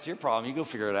are like, that's your problem. You go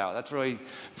figure it out. That's really,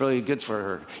 really good for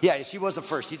her. Yeah, she was the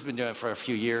first. She's been doing it for a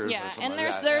few years. Yeah, and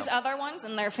there's other ones,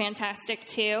 and they're fantastic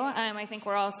too. I think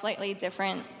we're all slightly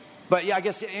different. But yeah, I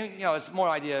guess, it's more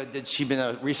idea, did she been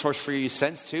a resource for you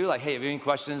since too? Like, hey, if you have any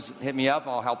questions, hit me up.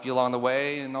 I'll help you along the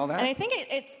way and all that. And I think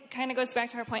it kind of goes back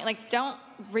to her point, like, don't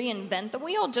reinvent the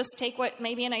wheel. Just take what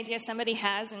maybe an idea somebody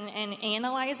has and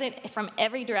analyze it from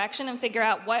every direction and figure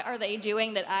out what are they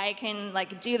doing that I can,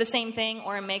 like, do the same thing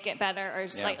or make it better or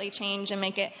slightly change and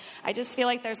make it. I just feel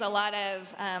like there's a lot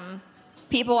of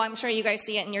people, I'm sure you guys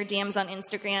see it in your DMs on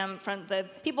Instagram, from the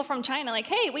people from China, like,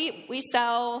 hey, we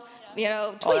sell,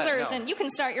 tweezers, and you can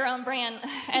start your own brand.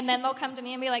 And then they'll come to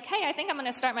me and be like, hey, I think I'm going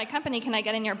to start my company. Can I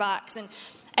get in your box?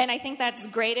 And I think that's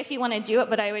great if you want to do it,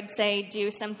 but I would say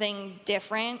do something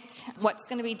different. What's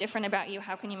going to be different about you?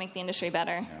 How can you make the industry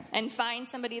better? Yeah. And find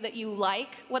somebody that you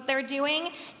like what they're doing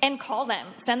and call them.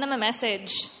 Send them a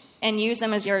message and use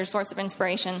them as your source of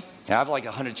inspiration. Yeah, I have like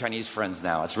 100 Chinese friends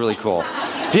now. It's really cool.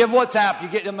 If you have WhatsApp, you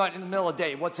get them in the middle of the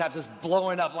day. WhatsApp's just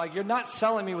blowing up. Like, you're not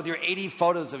selling me with your 80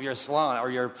 photos of your salon or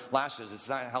your lashes. It's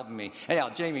not helping me. Anyhow,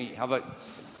 Jamie, how about...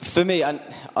 For me,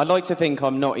 I like to think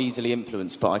I'm not easily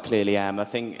influenced, but I clearly am. I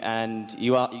think, and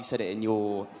you said it in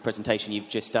your presentation you've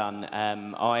just done,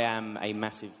 I am a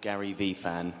massive Gary Vee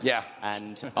fan. Yeah.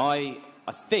 And I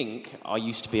think I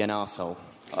used to be an arsehole.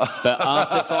 But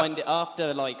after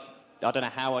I don't know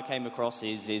how I came across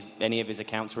any of his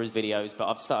accounts or his videos, but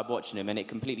I've started watching him, and it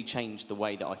completely changed the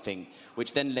way that I think,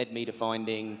 which then led me to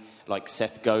finding like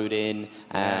Seth Godin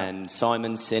and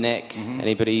Simon Sinek. Mm-hmm.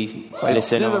 Anybody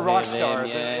listen? They're the rock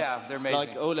stars. Yeah, they're amazing.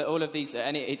 Like all of these,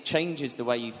 and it changes the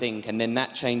way you think, and then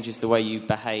that changes the way you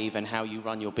behave and how you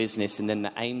run your business, and then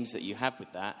the aims that you have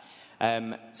with that.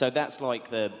 So that's like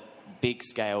the big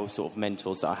scale sort of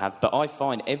mentors that I have. But I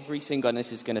find every single, and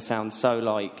this is going to sound so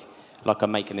like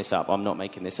I'm making this up. I'm not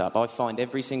making this up. I find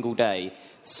every single day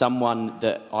someone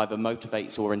that either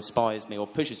motivates or inspires me or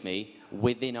pushes me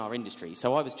within our industry.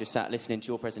 So I was just sat listening to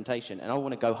your presentation, and I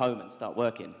want to go home and start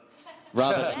working.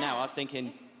 Rather than now, I was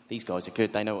thinking, these guys are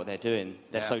good. They know what they're doing.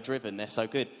 They're so driven. They're so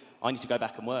good. I need to go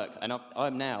back and work. And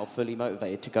I'm now fully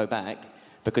motivated to go back,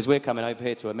 because we're coming over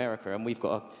here to America, and we've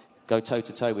got to go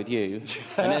toe-to-toe with you.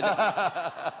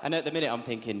 And at the minute, I'm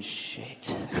thinking, shit.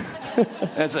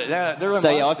 So yeah,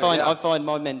 I find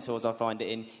my mentors, I find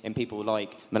it in people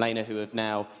like Milena, who have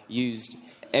now used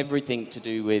everything to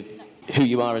do with who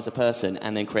you are as a person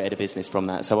and then created a business from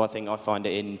that. So I think I find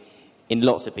it in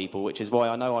lots of people, which is why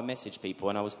I know I message people,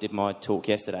 and I did my talk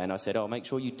yesterday, and I said, make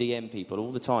sure you DM people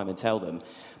all the time and tell them.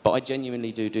 But I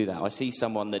genuinely do that. I see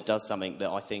someone that does something that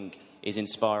I think is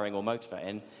inspiring or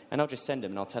motivating, and I'll just send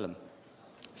them and I'll tell them.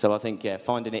 So I think,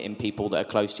 finding it in people that are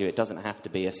close to you. It doesn't have to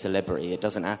be a celebrity. It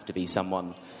doesn't have to be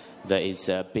someone that is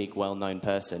a big, well-known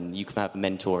person. You can have a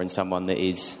mentor in someone that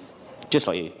is just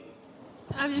like you.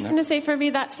 I was just going to say, for me,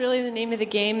 that's really the name of the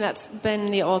game. That's been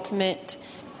the ultimate.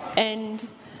 And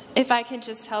if I could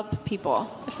just help people.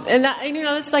 And that,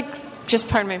 that's like just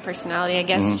part of my personality, I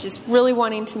guess. Mm-hmm. Just really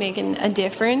wanting to make a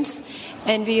difference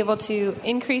and be able to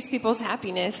increase people's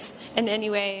happiness in any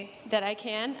way that I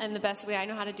can. And the best way I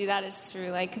know how to do that is through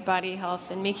like body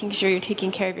health and making sure you're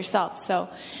taking care of yourself. So,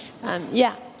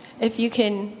 if you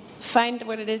can find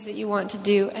what it is that you want to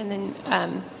do and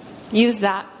then use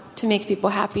that to make people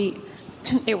happy,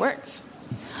 it works.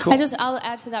 Cool. I'll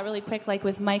add to that really quick. Like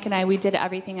with Mike and I, we did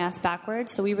everything ass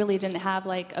backwards. So we really didn't have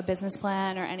like a business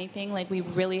plan or anything. Like we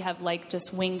really have like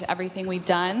just winged everything we've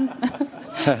done.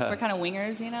 We're kind of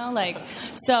wingers,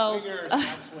 So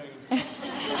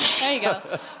there you go.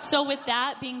 So with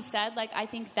that being said, like I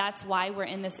think that's why we're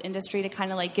in this industry, to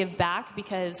kind of like give back,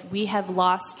 because we have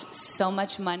lost so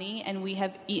much money and we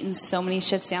have eaten so many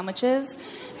shit sandwiches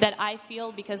that I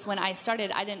feel, because when I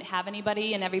started, I didn't have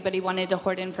anybody and everybody wanted to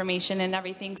hoard information and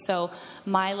everything. So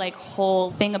my like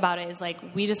whole thing about it is like,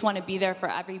 we just want to be there for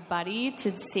everybody, to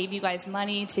save you guys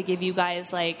money, to give you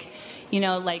guys like,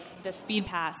 like the speed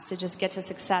pass to just get to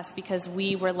success, because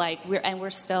we're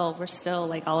still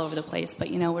like all over the place, but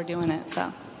we're doing it.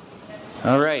 So.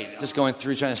 All right. Just going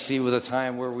through, trying to see with the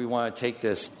time where we want to take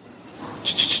this.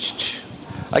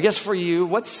 I guess for you,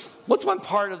 what's one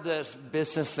part of this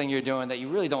business thing you're doing that you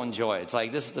really don't enjoy? It's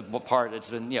like, this is the part that's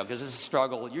been, because it's a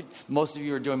struggle. Most of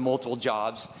you are doing multiple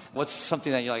jobs. What's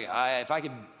something that you're like, if I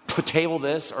could table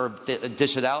this or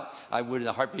dish it out, I would in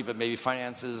a heartbeat, but maybe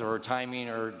finances or timing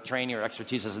or training or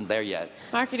expertise isn't there yet.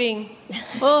 Marketing.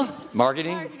 Oh,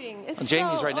 Marketing? It's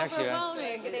Jamie's so right next to you.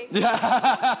 I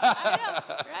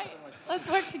know, right? Let's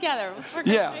work together. Let's work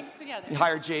our strengths together. You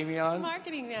hire Jamie on?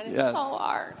 Marketing, man. It's so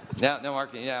hard. Yeah, no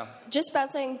marketing, Just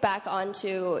bouncing back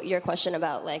onto your question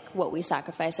about like what we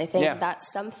sacrifice, I think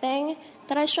that's something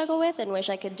that I struggle with and wish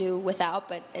I could do without,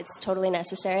 but it's totally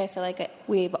necessary. I feel like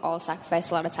we've all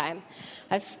sacrificed a lot of time.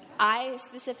 I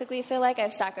specifically feel like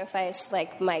I've sacrificed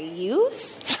like my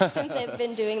youth since I've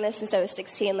been doing this since I was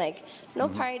 16. Like no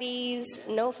parties,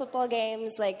 no football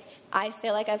games. Like I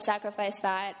feel like I've sacrificed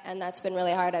that, and that's been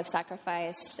really hard. I've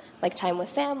sacrificed like time with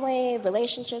family,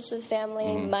 relationships with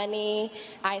family, money.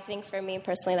 I think for me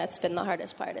personally, that's been the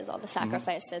hardest part, is all the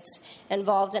sacrifice that's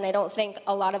involved. And I don't think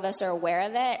a lot of us are aware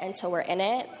of it until we're in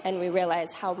it and we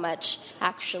realize how much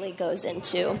actually goes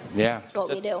into what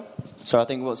we do. So I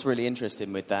think what's really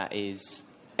interesting with that is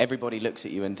everybody looks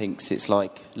at you and thinks it's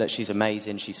like, look, she's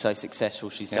amazing, she's so successful,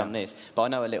 she's done this. But I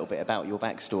know a little bit about your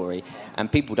backstory,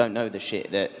 and people don't know the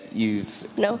shit that you've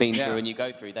been through and you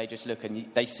go through. They just look and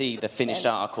they see the finished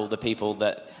article, the people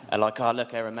that are like, oh,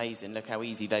 look, they're amazing, look how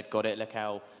easy they've got it, look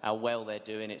how well they're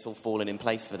doing, it's all falling in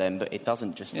place for them. But it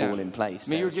doesn't just fall in place.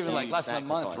 I mean, you were given like less than a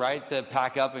month, right, to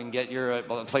pack up and get your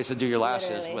place to do your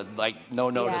lashes with like no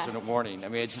notice or no warning. I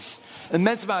mean, it's just an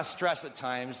immense amount of stress at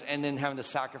times, and then having to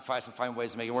sacrifice and find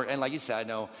ways to make it work. And like you said, I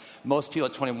know most people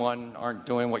at 21 aren't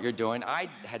doing what you're doing. I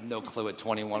had no clue at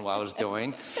 21 what I was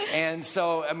doing. And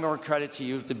so I'm more credit to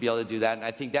you to be able to do that. And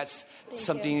I think that's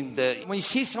something that when you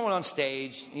see someone on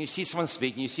stage and you see someone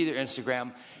speaking, you see their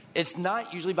Instagram, it's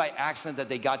not usually by accident that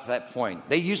they got to that point.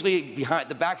 They usually, behind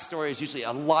the backstory is usually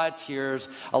a lot of tears,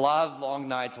 a lot of long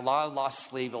nights, a lot of lost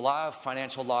sleep, a lot of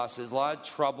financial losses, a lot of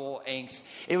trouble, angst.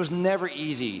 It was never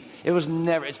easy.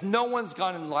 It's no one's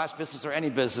gone in the last business or any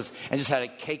business and just had a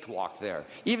cakewalk there.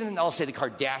 Even I'll say the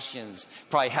Kardashians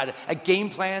probably had a game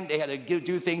plan. They had to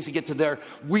do things to get to their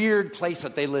weird place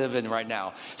that they live in right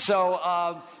now.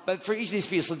 So, but for each of these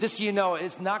people, so just so you know,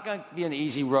 it's not going to be an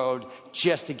easy road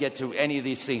just to get to any of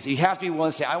these things. You have to be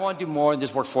willing to say, I want to do more than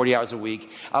just work 40 hours a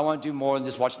week. I want to do more than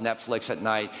just watch Netflix at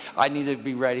night. I need to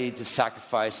be ready to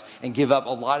sacrifice and give up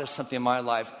a lot of something in my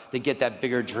life to get that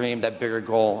bigger dream, that bigger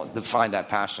goal, to find that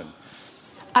passion.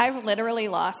 I've literally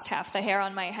lost half the hair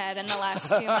on my head in the last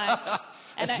 2 months.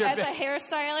 And as a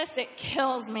hairstylist, it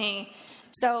kills me.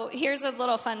 So here's a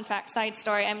little fun fact side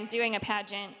story. I'm doing a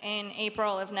pageant in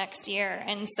April of next year.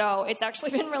 And so it's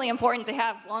actually been really important to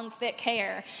have long, thick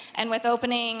hair. And with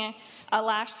opening a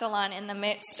lash salon in the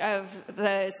midst of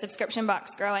the subscription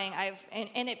box growing,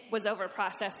 and it was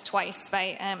over-processed twice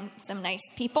by some nice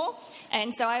people.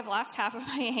 And so I've lost half of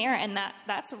my hair, and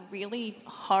that's really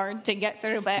hard to get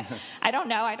through. But I don't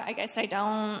know. I guess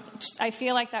I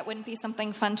feel like that wouldn't be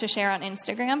something fun to share on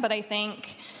Instagram, but I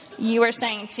think you were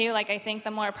saying too, like I think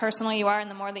the more personal you are and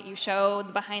the more that you show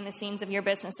the behind the scenes of your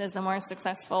businesses, the more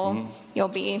successful you'll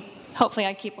be. Hopefully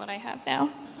I keep what I have now.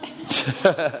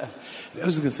 I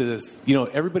was going to say this. You know,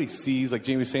 everybody sees, like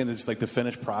Jamie was saying, this like the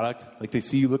finished product. Like they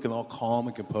see you looking all calm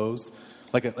and composed,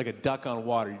 like a duck on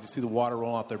water. You just see the water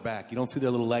rolling off their back. You don't see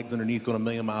their little legs underneath going a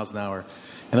million miles an hour.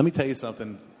 And let me tell you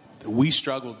something. We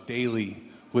struggle daily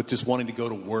with just wanting to go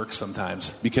to work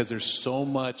sometimes because there's so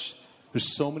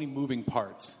many moving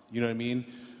parts. You know what I mean?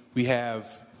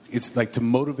 It's like to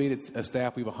motivate a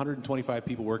staff. We have 125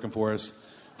 people working for us.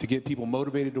 To get people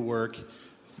motivated to work,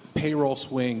 payroll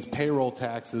swings, payroll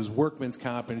taxes, workman's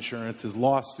comp insurances,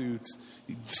 lawsuits,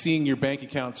 seeing your bank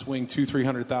account swing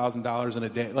 $200,000-$300,000 in a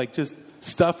day, like just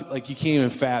stuff like you can't even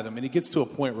fathom. And it gets to a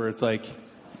point where it's like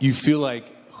you feel like,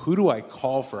 who do I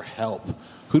call for help?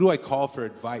 Who do I call for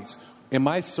advice? In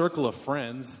my circle of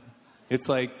friends, it's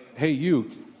like, hey,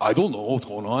 you, I don't know what's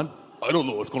going on. I don't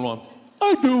know what's going on.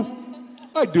 I do.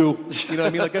 You know what I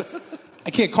mean? Like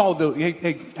I can't call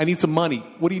hey, I need some money.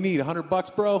 What do you need?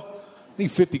 $100, bro? I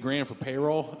need $50,000 for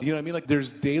payroll. You know what I mean? Like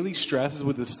there's daily stresses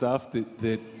with this stuff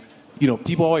that you know,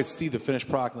 people always see the finished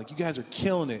product. Like, you guys are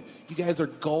killing it. You guys are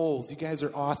goals. You guys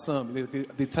are awesome.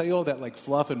 They tell you all that like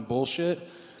fluff and bullshit.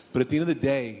 But at the end of the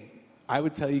day, I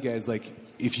would tell you guys, like,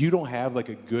 if you don't have like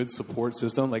a good support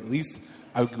system, like at least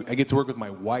I get to work with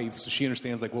my wife, so she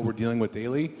understands like what we're dealing with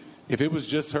daily. If it was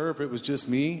just her, if it was just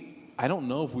me, I don't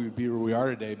know if we would be where we are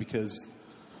today, because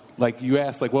like you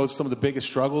asked, like what was some of the biggest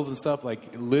struggles and stuff, like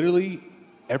literally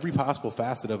every possible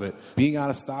facet of it. Being out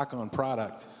of stock on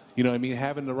product, you know what I mean?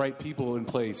 Having the right people in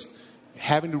place,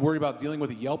 having to worry about dealing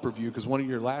with a Yelp review because one of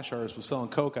your lash artists was selling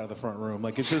Coke out of the front room.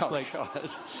 Like, it's just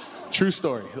true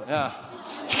story. Yeah.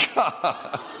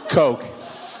 Coke.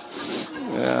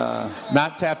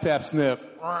 Not tap, tap, sniff.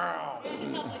 Wow.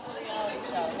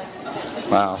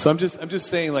 So I'm just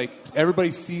saying, like,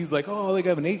 everybody sees, like, oh, they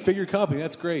have an 8-figure company.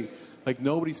 That's great. Like,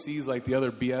 nobody sees, like, the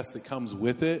other BS that comes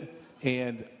with it.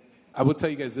 And I will tell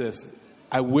you guys this.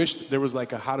 I wish there was,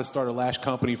 like, a How to Start a Lash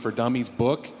Company for Dummies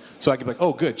book, so I could be like,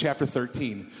 oh, good, chapter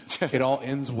 13. It all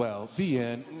ends well. The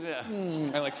end. Yeah.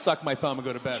 And, like, suck my thumb and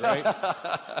go to bed, right?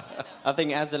 I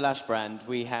think as a lash brand,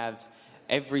 we have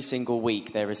every single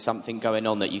week there is something going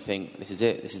on that you think, this is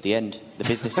it, this is the end. The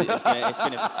business,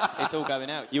 it's all going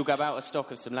out. You'll go out a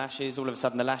stock of some lashes, all of a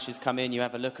sudden the lashes come in, you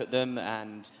have a look at them,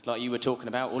 and like you were talking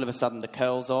about, all of a sudden the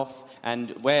curl's off.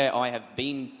 And where I have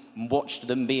been watched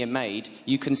them being made,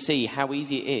 you can see how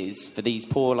easy it is for these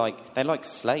poor, like, they're like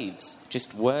slaves,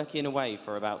 just working away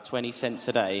for about 20 cents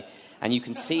a day, and you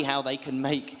can see how they can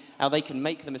make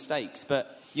the mistakes.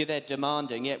 But you're there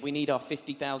demanding, yeah, we need our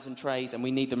 50,000 trays and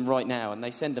we need them right now, and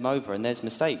they send them over and there's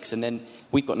mistakes, and then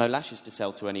we've got no lashes to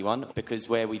sell to anyone, because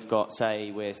where we've got,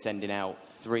 say, we're sending out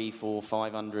 300, 400,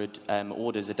 500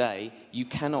 orders a day, you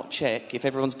cannot check, if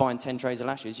everyone's buying 10 trays of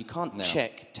lashes, you can't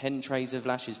check 10 trays of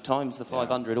lashes times the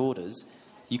 500 orders.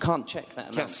 You can't check that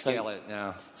amount. Can't scale it,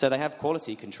 no. So they have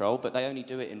quality control, but they only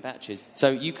do it in batches.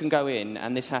 So you can go in,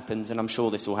 and this happens, and I'm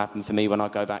sure this will happen for me when I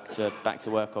go back to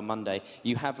work on Monday.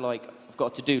 You have, like, I've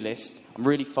got a to-do list. I'm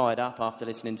really fired up after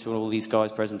listening to all these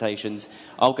guys' presentations.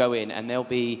 I'll go in, and there'll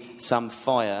be some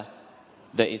fire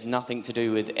that is nothing to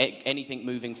do with anything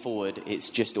moving forward. It's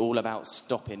just all about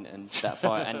stopping and that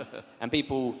fire. and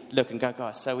people look and go,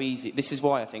 guys, so easy. This is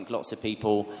why I think lots of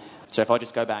people... So if I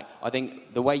just go back, I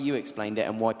think the way you explained it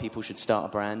and why people should start a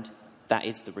brand, that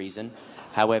is the reason.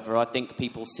 However, I think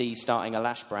people see starting a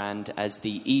lash brand as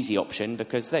the easy option,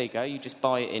 because there you go, you just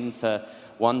buy it in for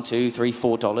 $1, $2,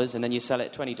 $3, $4, and then you sell it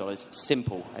at $20.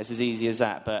 Simple. It's as easy as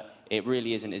that, but it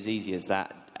really isn't as easy as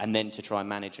that. And then to try and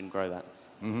manage and grow that.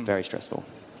 Very stressful.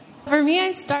 For me,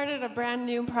 I started a brand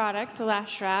new product, a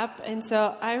lash wrap, and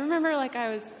so I remember, like,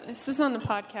 this is on the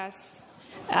podcast,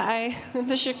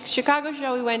 the Chicago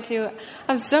show we went to,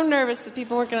 I was so nervous that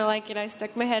people weren't going to like it. I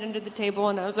stuck my head under the table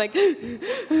and I was like,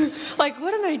 like,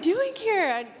 what am I doing here?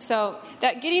 And so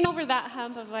that getting over that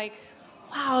hump of like,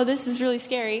 wow, this is really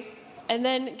scary. And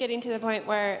then getting to the point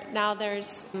where now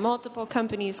there's multiple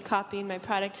companies copying my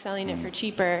product, selling it for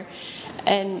cheaper,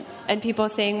 and people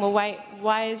saying, well,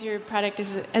 why is your product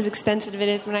as expensive as it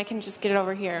is when I can just get it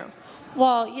over here?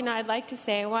 Well, you know, I'd like to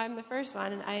say, well, I'm the first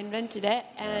one, and I invented it,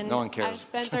 and no one cares.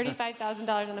 I spent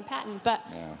 $35,000 on a patent, but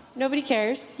nobody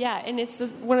cares. Yeah, and it's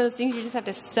one of those things you just have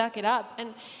to suck it up,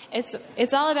 and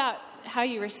it's all about how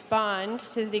you respond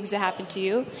to the things that happen to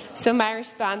you. So my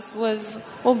response was,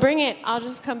 well, bring it. I'll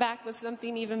just come back with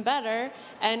something even better,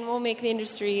 and we'll make the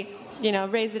industry, you know,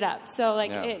 raise it up. So,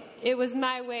 like, it was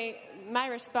my way. My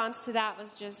response to that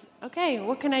was just, okay,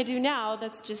 what can I do now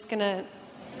that's just going to,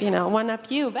 you know,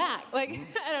 one-up you back. Like,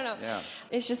 I don't know. Yeah.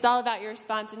 It's just all about your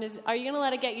response. And are you going to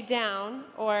let it get you down,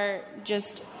 or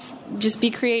just be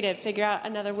creative, figure out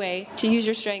another way to use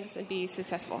your strengths and be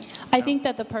successful? I think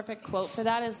that the perfect quote for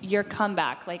that is your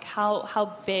comeback. Like,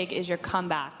 how big is your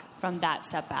comeback from that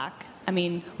setback? I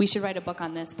mean, we should write a book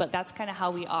on this, but that's kind of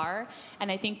how we are.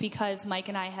 And I think because Mike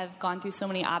and I have gone through so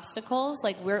many obstacles,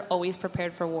 like, we're always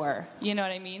prepared for war. You know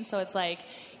what I mean? So it's like,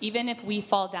 even if we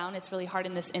fall down, it's really hard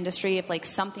in this industry. If, like,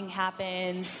 something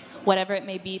happens, whatever it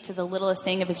may be, to the littlest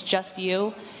thing, if it's just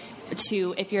you,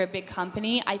 to if you're a big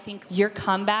company, I think your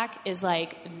comeback is,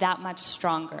 like, that much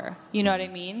stronger. You know what I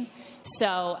mean?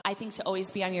 So I think to always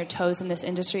be on your toes in this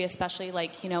industry, especially,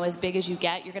 like, you know, as big as you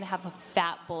get, you're going to have a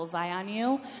fat bullseye on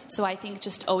you. So I think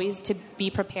just always to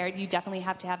be prepared, you definitely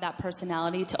have to have that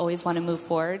personality to always want to move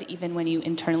forward, even when you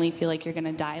internally feel like you're going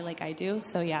to die, like I do.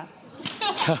 So, yeah.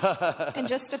 And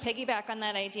just to piggyback on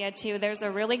that idea, too, there's a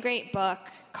really great book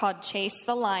called Chase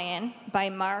the Lion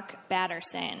by Mark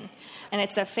Batterson. And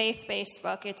it's a faith-based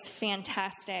book. It's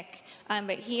fantastic.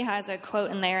 But he has a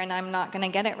quote in there, and I'm not going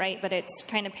to get it right, but it's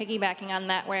kind of piggybacking on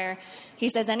that, where he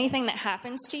says, anything that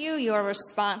happens to you, you are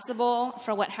responsible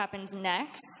for what happens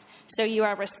next. So you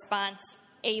are responsible.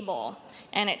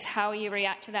 And it's how you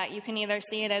react to that. You can either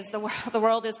see it as the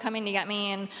world is coming to get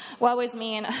me, and woe is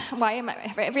me, and why am I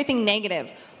everything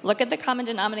negative? Look at the common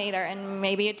denominator, and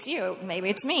maybe it's you, maybe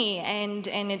it's me, and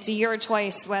it's your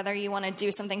choice whether you want to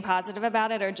do something positive about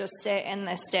it or just sit in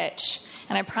this ditch.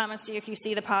 And I promise you, if you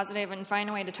see the positive and find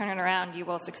a way to turn it around, you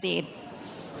will succeed.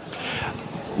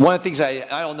 One of the things I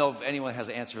don't know if anyone has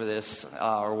an answer for this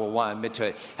or will want to admit to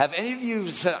it. Have any of you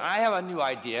said, I have a new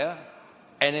idea,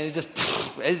 And then it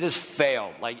just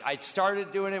failed. Like, I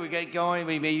started doing it, we got going,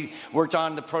 we maybe worked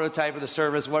on the prototype of the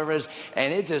service, whatever it is,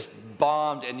 and it just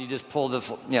bombed, and you just pulled the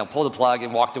plug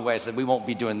and walked away. I said, we won't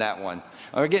be doing that one.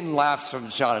 We're getting laughs from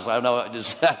Sean. So I don't know,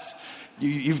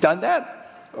 you've done that?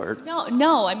 Or?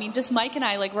 No. I mean, just Mike and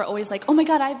I, like, we're always like, oh my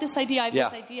God, I have this idea,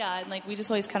 and like, we just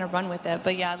always kind of run with it.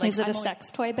 But yeah, like, is it a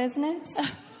sex toy business?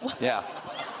 Yeah.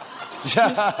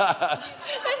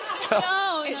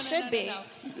 No, it should be. No.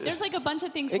 There's like a bunch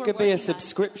of things. It could be a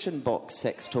subscription box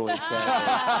sex toy set.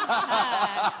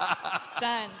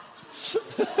 Done.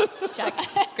 Check.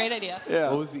 Great idea. Yeah.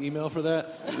 What was the email for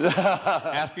that?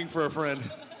 Asking for a friend.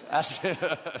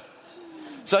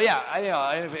 So yeah,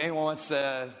 if anyone wants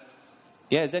to.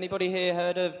 Yeah, has anybody here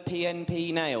heard of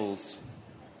PNP Nails?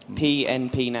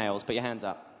 PNP Nails. Put your hands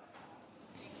up.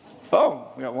 Oh,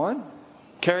 we got one.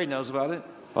 Carrie knows about it.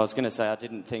 I was going to say I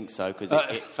didn't think so because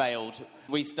it failed.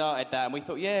 We started that and we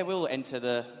thought, yeah, we'll enter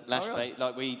the lash bait.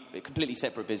 Like, a completely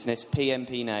separate business,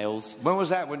 PNP Nails. When was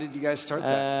that? When did you guys start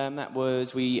that?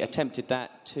 We attempted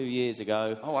that 2 years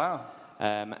ago. Oh, wow.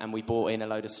 And we bought in a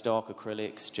load of stock,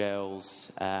 acrylics,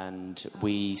 gels, and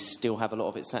we still have a lot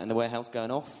of it sat in the warehouse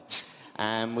going off.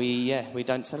 And we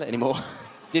don't sell it anymore.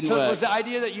 Didn't work. Was the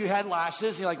idea that you had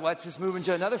lashes? You're like, let's just move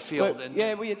into another field.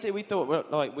 Well, we thought, well,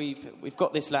 like, we've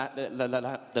got this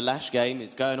the lash game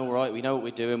is going all right. We know what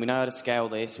we're doing. We know how to scale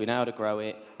this. We know how to grow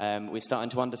it. We're starting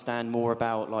to understand more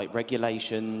about like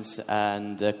regulations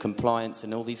and the compliance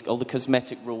and all the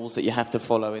cosmetic rules that you have to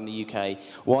follow in the UK.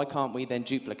 Why can't we then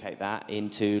duplicate that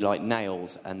into like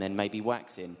nails and then maybe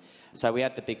waxing? So we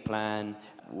had the big plan.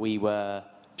 We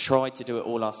tried to do it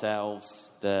all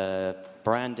ourselves. The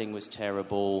branding was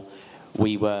terrible.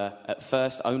 We were at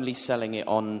first only selling it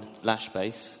on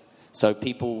Lashbase. So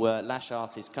people were lash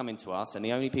artists coming to us, and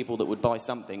the only people that would buy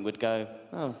something would go,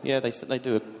 oh, yeah, they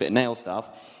do a bit of nail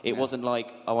stuff. It wasn't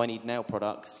like, oh, I need nail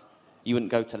products. You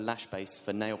wouldn't go to Lashbase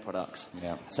for nail products.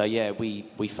 Yeah. So, yeah, we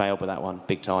failed with that one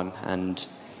big time. And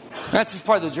that's just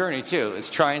part of the journey, too. It's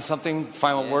trying something,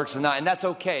 find what works and not. And that's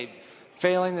okay.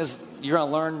 Failing is, you're going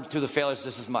to learn through the failures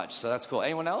just as much. So that's cool.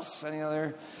 Anyone else? Any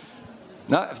other?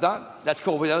 No, if not, that's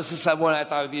cool. That was just one I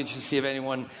thought would be interesting to see if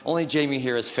anyone, only Jamie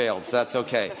here has failed, so that's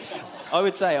okay.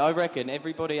 I reckon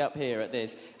everybody up here at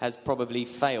this has probably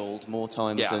failed more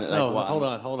times than they've won.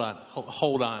 Hold on.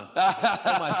 Hold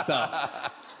my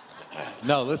stuff.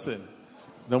 No, listen.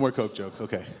 No more Coke jokes.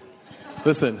 Okay.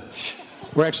 Listen,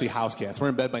 we're actually house cats. We're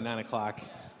in bed by 9 o'clock.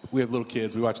 We have little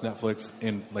kids. We watch Netflix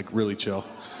and, like, really chill.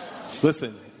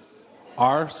 Listen,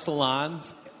 our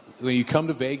salons, when you come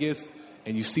to Vegas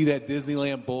and you see that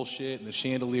Disneyland bullshit and the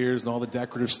chandeliers and all the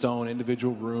decorative stone,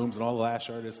 individual rooms and all the lash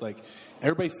artists, like,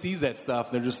 everybody sees that stuff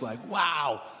and they're just like,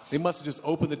 wow. They must have just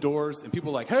opened the doors and people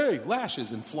are like, hey,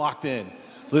 lashes, and flocked in.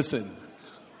 Listen,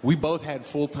 we both had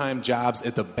full-time jobs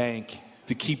at the bank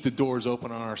to keep the doors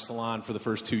open on our salon for the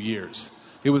first 2 years.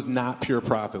 It was not pure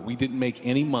profit. We didn't make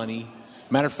any money.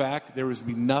 Matter of fact, there was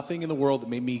nothing in the world that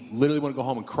made me literally want to go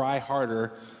home and cry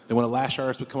harder than when a lash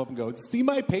artist would come up and go, see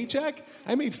my paycheck?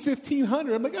 I made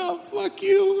 $1,500. I'm like, oh, fuck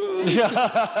you.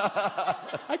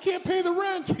 I can't pay the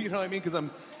rent. You know what I mean?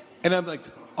 And I'm like,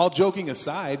 all joking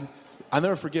aside, I'll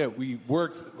never forget, we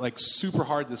worked like super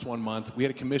hard this one month. We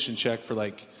had a commission check for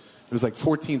it was like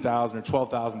 $14,000 or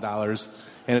 $12,000.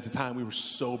 And at the time, we were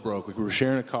so broke. Like, we were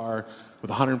sharing a car with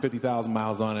 150,000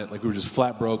 miles on it. Like, we were just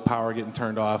flat broke, power getting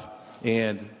turned off.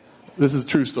 And this is a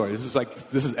true story. This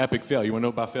is epic failure. You want to know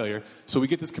about failure? So we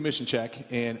get this commission check,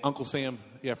 and Uncle Sam,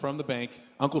 from the bank,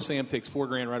 Uncle Sam takes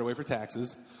 $4,000 right away for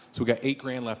taxes. So we got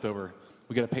 $8,000 left over.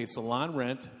 We got to pay salon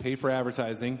rent, pay for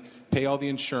advertising, pay all the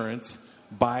insurance,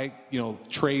 buy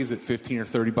trays at $15 or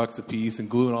 $30 a piece, and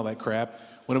glue and all that crap.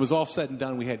 When it was all said and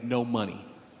done, we had no money.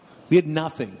 We had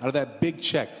nothing out of that big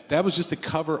check. That was just to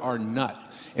cover our nut.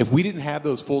 If we didn't have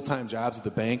those full-time jobs at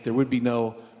the bank, there would be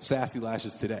no Sassy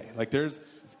Lashes today. Like,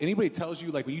 anybody tells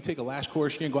you, like, when you take a lash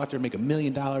course, you're going to go out there and make $1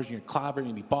 million, you're going to clobber,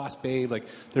 you're going to be boss babe. Like,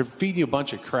 they're feeding you a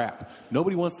bunch of crap.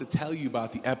 Nobody wants to tell you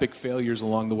about the epic failures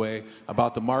along the way,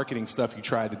 about the marketing stuff you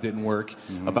tried that didn't work,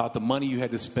 about the money you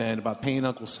had to spend, about paying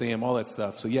Uncle Sam, all that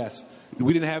stuff. So, yes,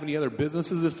 we didn't have any other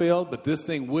businesses that failed, but this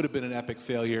thing would have been an epic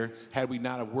failure had we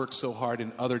not have worked so hard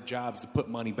in other jobs to put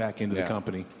money back into the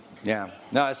company. Yeah.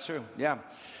 No, that's true. Yeah.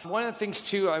 One of the things,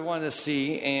 too, I wanted to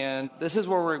see, and this is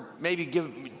where we're maybe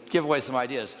give away some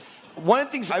ideas. One of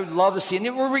the things I would love to see, and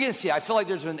we're going to see, I feel like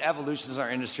there's been evolutions in our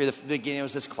industry. The beginning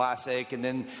was this classic, and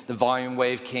then the volume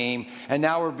wave came, and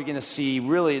now we're beginning to see,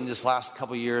 really in this last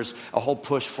couple of years, a whole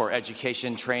push for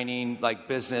education, training, like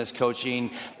business,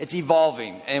 coaching. It's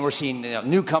evolving, and we're seeing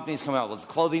new companies come out with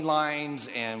clothing lines,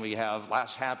 and we have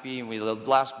Lash Happy, and we have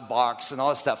Lash Box, and all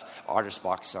this stuff. Artist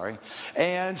Box, sorry.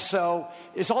 And so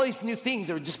it's all these new things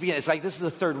that are just beginning. It's like this is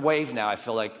the third wave now, I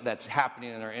feel like, that's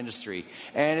happening in our industry,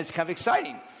 and it's kind of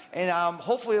exciting. And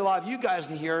hopefully a lot of you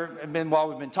guys in here have been, while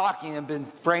we've been talking, and been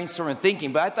brainstorming,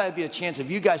 thinking. But I thought it'd be a chance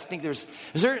if you guys think is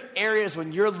there areas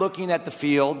when you're looking at the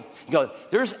field, you go,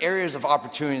 there's areas of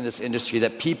opportunity in this industry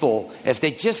that people, if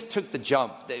they just took the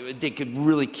jump, they could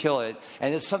really kill it.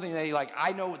 And it's something that like,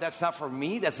 I know that's not for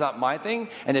me, that's not my thing.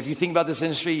 And if you think about this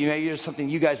industry, maybe there's something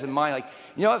you guys in mind, like,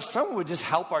 if someone would just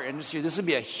help our industry, this would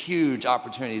be a huge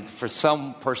opportunity for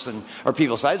some person or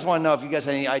people. So I just want to know if you guys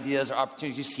have any ideas or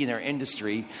opportunities you see in our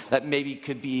industry that maybe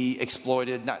could be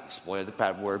exploited, not exploited, the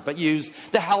bad word, but used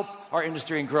to help our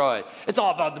industry and grow it. It's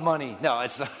all about the money. No,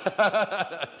 it's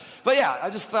not. But yeah, I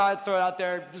just thought I'd throw it out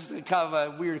there, just kind of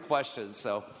a weird question,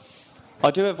 so. I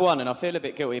do have one, and I feel a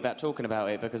bit guilty about talking about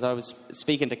it because I was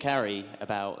speaking to Carrie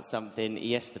about something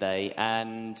yesterday,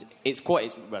 and it's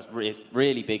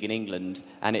really big in England,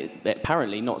 and it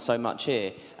apparently not so much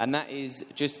here, and that is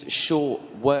just short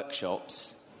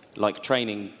workshops, like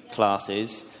training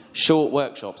classes, short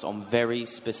workshops on very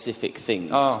specific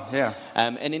things. Oh, yeah.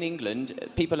 And in England,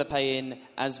 people are paying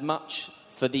as much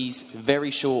for these very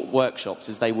short workshops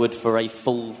as they would for a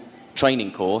full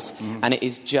training course, and it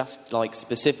is just like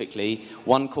specifically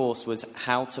one course was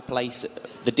how to place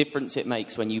the difference it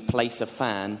makes when you place a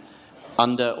fan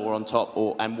under or on top,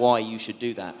 and why you should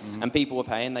do that. And people were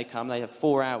paying, they have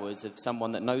 4 hours of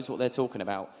someone that knows what they're talking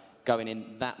about going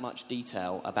in that much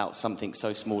detail about something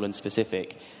so small and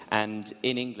specific. And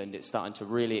in England it's starting to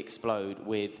really explode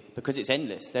because it's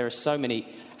endless. There are so many,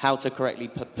 how to correctly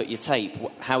put your tape,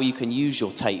 how you can use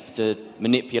your tape to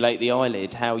manipulate the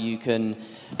eyelid,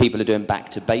 people are doing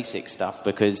back to basic stuff,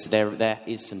 because there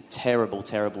is some terrible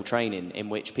training in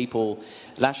which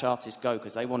lash artists go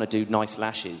because they want to do nice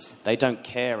lashes. They don't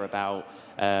care about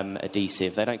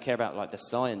adhesive, they don't care about like the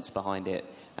science behind it.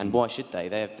 And why should they?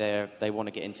 They want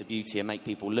to get into beauty and make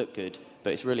people look good,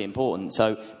 but it's really important.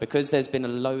 So because there's been a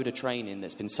load of training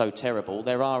that's been so terrible,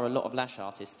 there are a lot of lash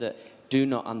artists that do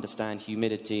not understand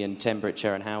humidity and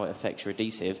temperature and how it affects your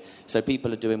adhesive. So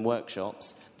people are doing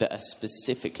workshops that are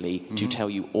specifically to tell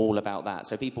you all about that.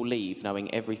 So people leave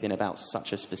knowing everything about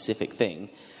such a specific thing.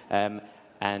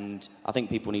 And I think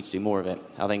people need to do more of it.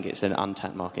 I think it's an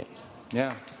untapped market.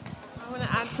 Yeah. I want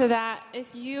to add to that.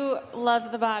 If you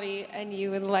love the body and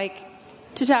you would like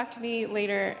to talk to me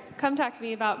later, come talk to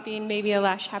me about being maybe a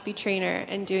Lash Happy trainer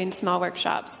and doing small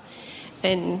workshops.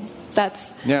 And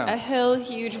that's a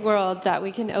huge world that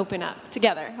we can open up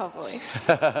together, hopefully.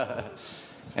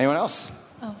 Anyone else?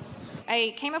 Oh.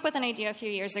 I came up with an idea a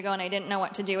few years ago and I didn't know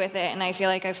what to do with it, and I feel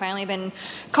like I've finally been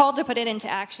called to put it into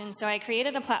action. So I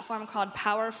created a platform called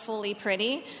Powerfully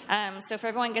Pretty. So if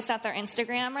everyone gets out their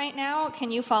Instagram right now,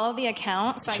 can you follow the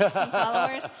account so I get some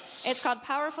followers? It's called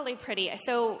Powerfully Pretty.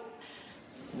 So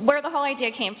where the whole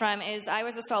idea came from is I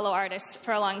was a solo artist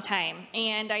for a long time,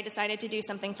 and I decided to do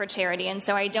something for charity. And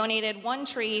so I donated one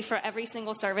tree for every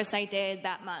single service I did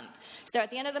that month. So at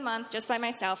the end of the month, just by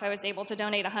myself, I was able to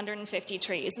donate 150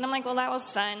 trees. And I'm like, well, that was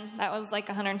fun. That was like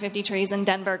 150 trees in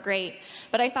Denver. Great.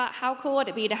 But I thought, how cool would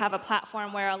it be to have a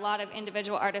platform where a lot of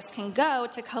individual artists can go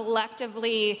to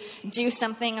collectively do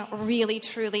something really,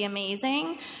 truly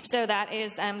amazing? So that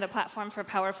is the platform for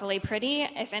Powerfully Pretty.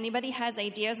 If anybody has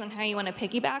ideas on how you want to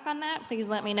piggyback on that, please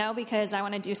let me know, because I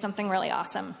want to do something really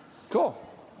awesome. Cool.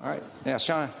 All right. Yeah,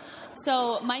 Shauna.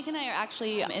 So Mike and I are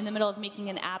actually in the middle of making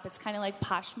an app. It's kind of like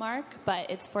Poshmark, but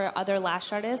it's for other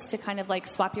lash artists to kind of like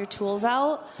swap your tools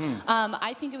out.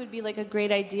 I think it would be like a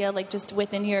great idea, like just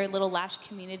within your little lash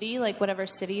community, like whatever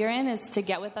city you're in, is to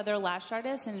get with other lash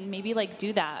artists and maybe like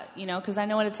do that, because I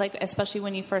know what it's like, especially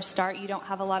when you first start, you don't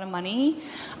have a lot of money.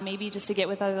 Maybe just to get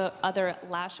with other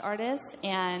lash artists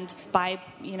and buy,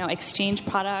 exchange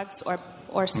products or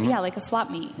like a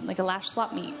swap meet, like a lash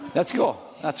swap meet. That's cool.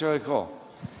 That's really cool.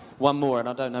 One more, and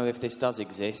I don't know if this does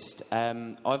exist.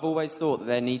 I've always thought that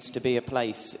there needs to be a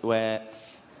place where,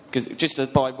 because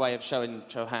just by way of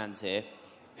show hands here,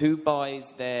 who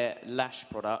buys their lash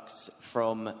products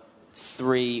from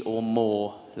 3 or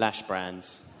more lash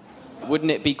brands?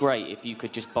 Wouldn't it be great if you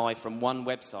could just buy from one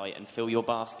website and fill your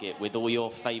basket with all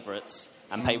your favourites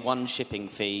and pay one shipping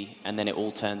fee, and then it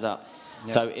all turns up?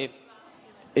 Yeah. So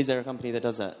is there a company that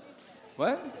does that?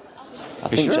 What? I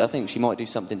think she might do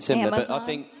something similar. Amazon. But I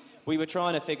think We were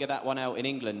trying to figure that one out in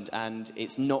England, and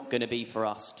it's not going to be for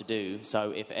us to do.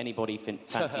 So if anybody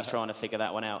fancies trying to figure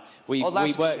that one out, we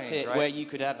worked it right? Where you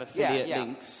could have affiliate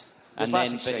links, and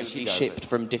then but it would be shipped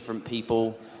from different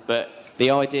people. But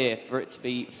the idea for it to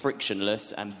be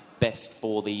frictionless and best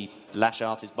for the lash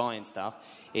artist buying stuff,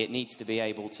 it needs to be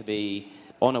able to be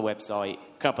on a website,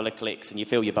 couple of clicks, and you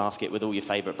fill your basket with all your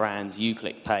favourite brands. You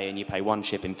click pay, and you pay one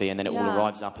shipping fee, and then it all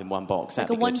arrives up in one box.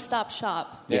 Like a one-stop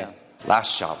shop. Yeah.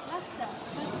 Lash shop.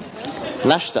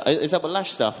 Lash stuff. Is that what Lash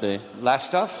Stuff do? Lash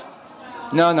stuff?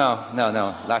 No.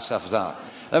 Lash stuff is not.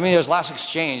 I mean, there's Lash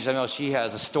Exchange. I know she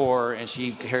has a store and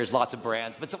she carries lots of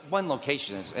brands, but it's one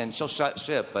location and she'll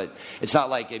ship, but it's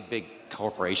not like a big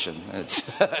corporation. It's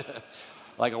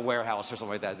like a warehouse or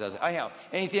something like that does it. Anyhow,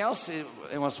 anything else?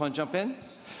 Anyone else want to jump in?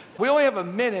 We only have a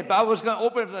minute, but I was going to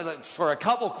open it for a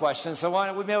couple questions, so why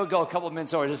don't we maybe go a couple of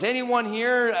minutes over. Is anyone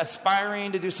here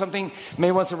aspiring to do something,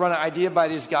 maybe wants to run an idea by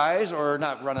these guys, or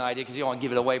not run an idea because you don't want to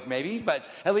give it away maybe, but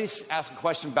at least ask a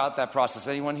question about that process.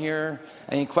 Anyone here?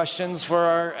 Any questions for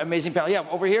our amazing panel? Yeah,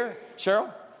 over here. Cheryl?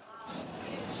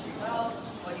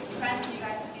 What trends do you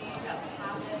guys see that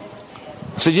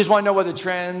happen? So you just want to know what the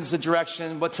trends, the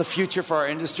direction, what's the future for our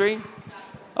industry?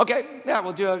 Okay, yeah,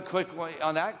 we'll do a quick one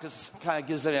on that. Just kind of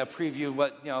gives it a preview of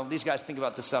what, these guys think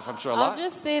about this stuff, I'm sure, a lot. I'll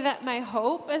just say that my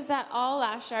hope is that all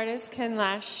lash artists can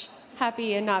lash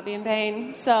happy and not be in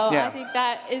pain. So I think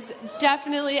that is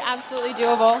definitely absolutely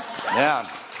doable. Yeah,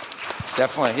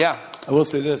 definitely, yeah. I will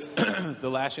say this. The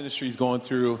lash industry is going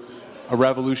through a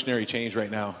revolutionary change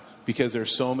right now because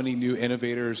there's so many new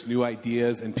innovators, new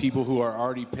ideas, and people who are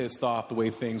already pissed off the way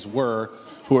things were,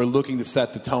 who are looking to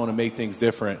set the tone and make things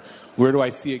different. Where do I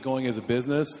see it going as a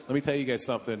business? Let me tell you guys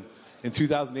something. In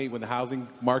 2008, when the housing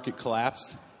market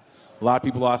collapsed, a lot of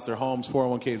people lost their homes,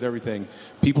 401ks, everything.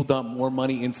 People dumped more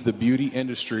money into the beauty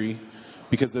industry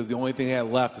because that's the only thing they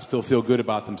had left to still feel good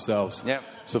about themselves. Yep.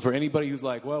 So for anybody who's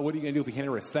like, well, what are you going to do if we hit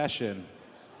a recession?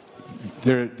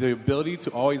 The ability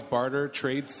to always barter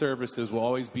trade services will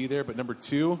always be there. But number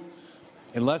two,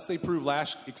 unless they prove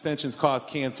lash extensions cause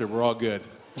cancer, we're all good.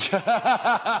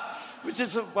 Which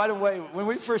is, by the way, when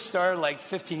we first started like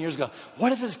 15 years ago,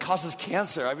 what if this causes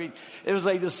cancer? I mean, it was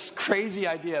like this crazy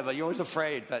idea, but you're always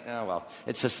afraid. But,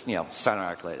 it's just, sign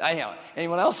our accolade. Anyhow,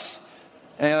 anyone else?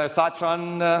 Any other thoughts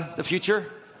on the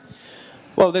future?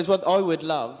 Well, there's what I would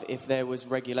love if there was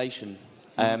regulation.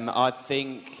 I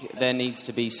think there needs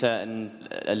to be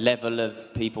a level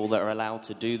of people that are allowed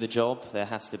to do the job. There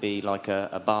has to be like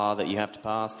a bar that you have to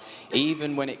pass.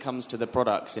 Even when it comes to the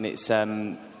products, and it's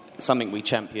something we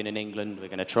champion in England, we're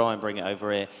going to try and bring it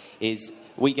over here, is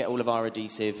we get all of our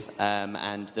adhesive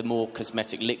and the more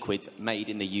cosmetic liquids made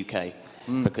in the UK.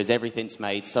 Because everything's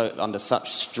made under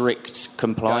such strict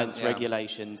compliance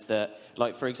regulations that,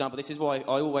 like, for example, this is why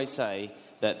I always say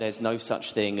that there's no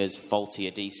such thing as faulty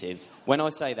adhesive. When I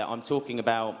say that, I'm talking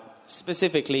about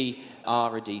specifically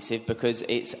our adhesive, because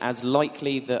it's as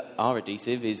likely that our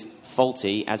adhesive is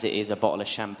faulty as it is a bottle of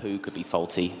shampoo could be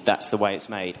faulty. That's the way it's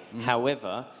made.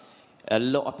 However, a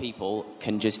lot of people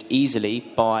can just easily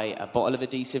buy a bottle of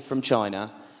adhesive from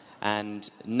China, and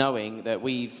knowing that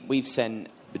we've sent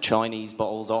the Chinese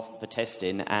bottles off for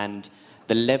testing, and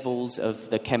the levels of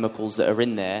the chemicals that are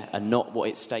in there are not what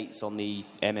it states on the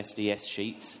MSDS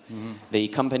sheets. The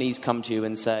companies come to you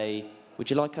and say, would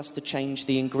you like us to change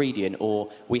the ingredient? Or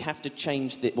we have to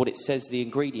change what it says the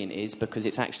ingredient is because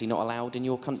it's actually not allowed in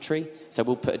your country. So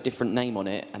we'll put a different name on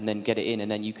it and then get it in, and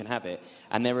then you can have it.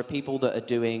 And there are people that are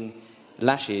doing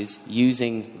lashes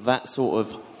using that sort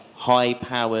of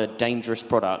high-powered, dangerous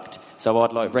product. So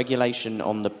I'd like regulation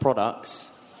on the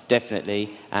products, definitely,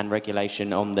 and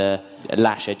regulation on the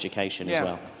lash education as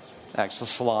well. Actual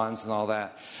salons and all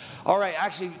that. All right,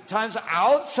 actually, time's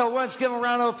out, so let's give them a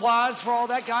round of applause for all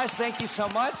that, guys. Thank you so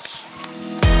much.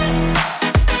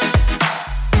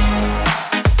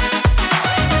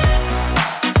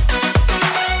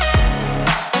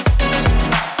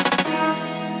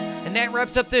 And that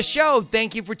wraps up this show.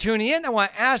 Thank you for tuning in. I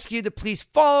want to ask you to please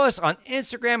follow us on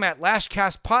Instagram at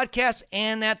Lashcast Podcast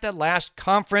and at the Lash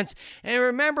Conference. And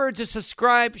remember to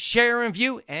subscribe, share, and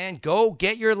view, and go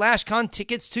get your LashCon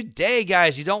tickets today,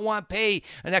 guys. You don't want to pay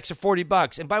an extra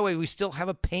 $40. And by the way, we still have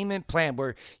a payment plan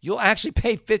where you'll actually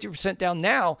pay 50% down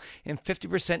now and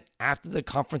 50% after the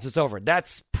conference is over.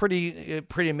 That's pretty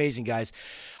amazing, guys.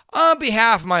 On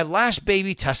behalf of my Lash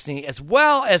Baby Tusney, as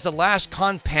well as the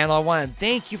LashCon panel, I want to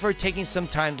thank you for taking some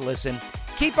time to listen.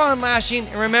 Keep on lashing,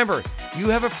 and remember, you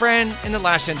have a friend in the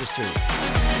lash industry.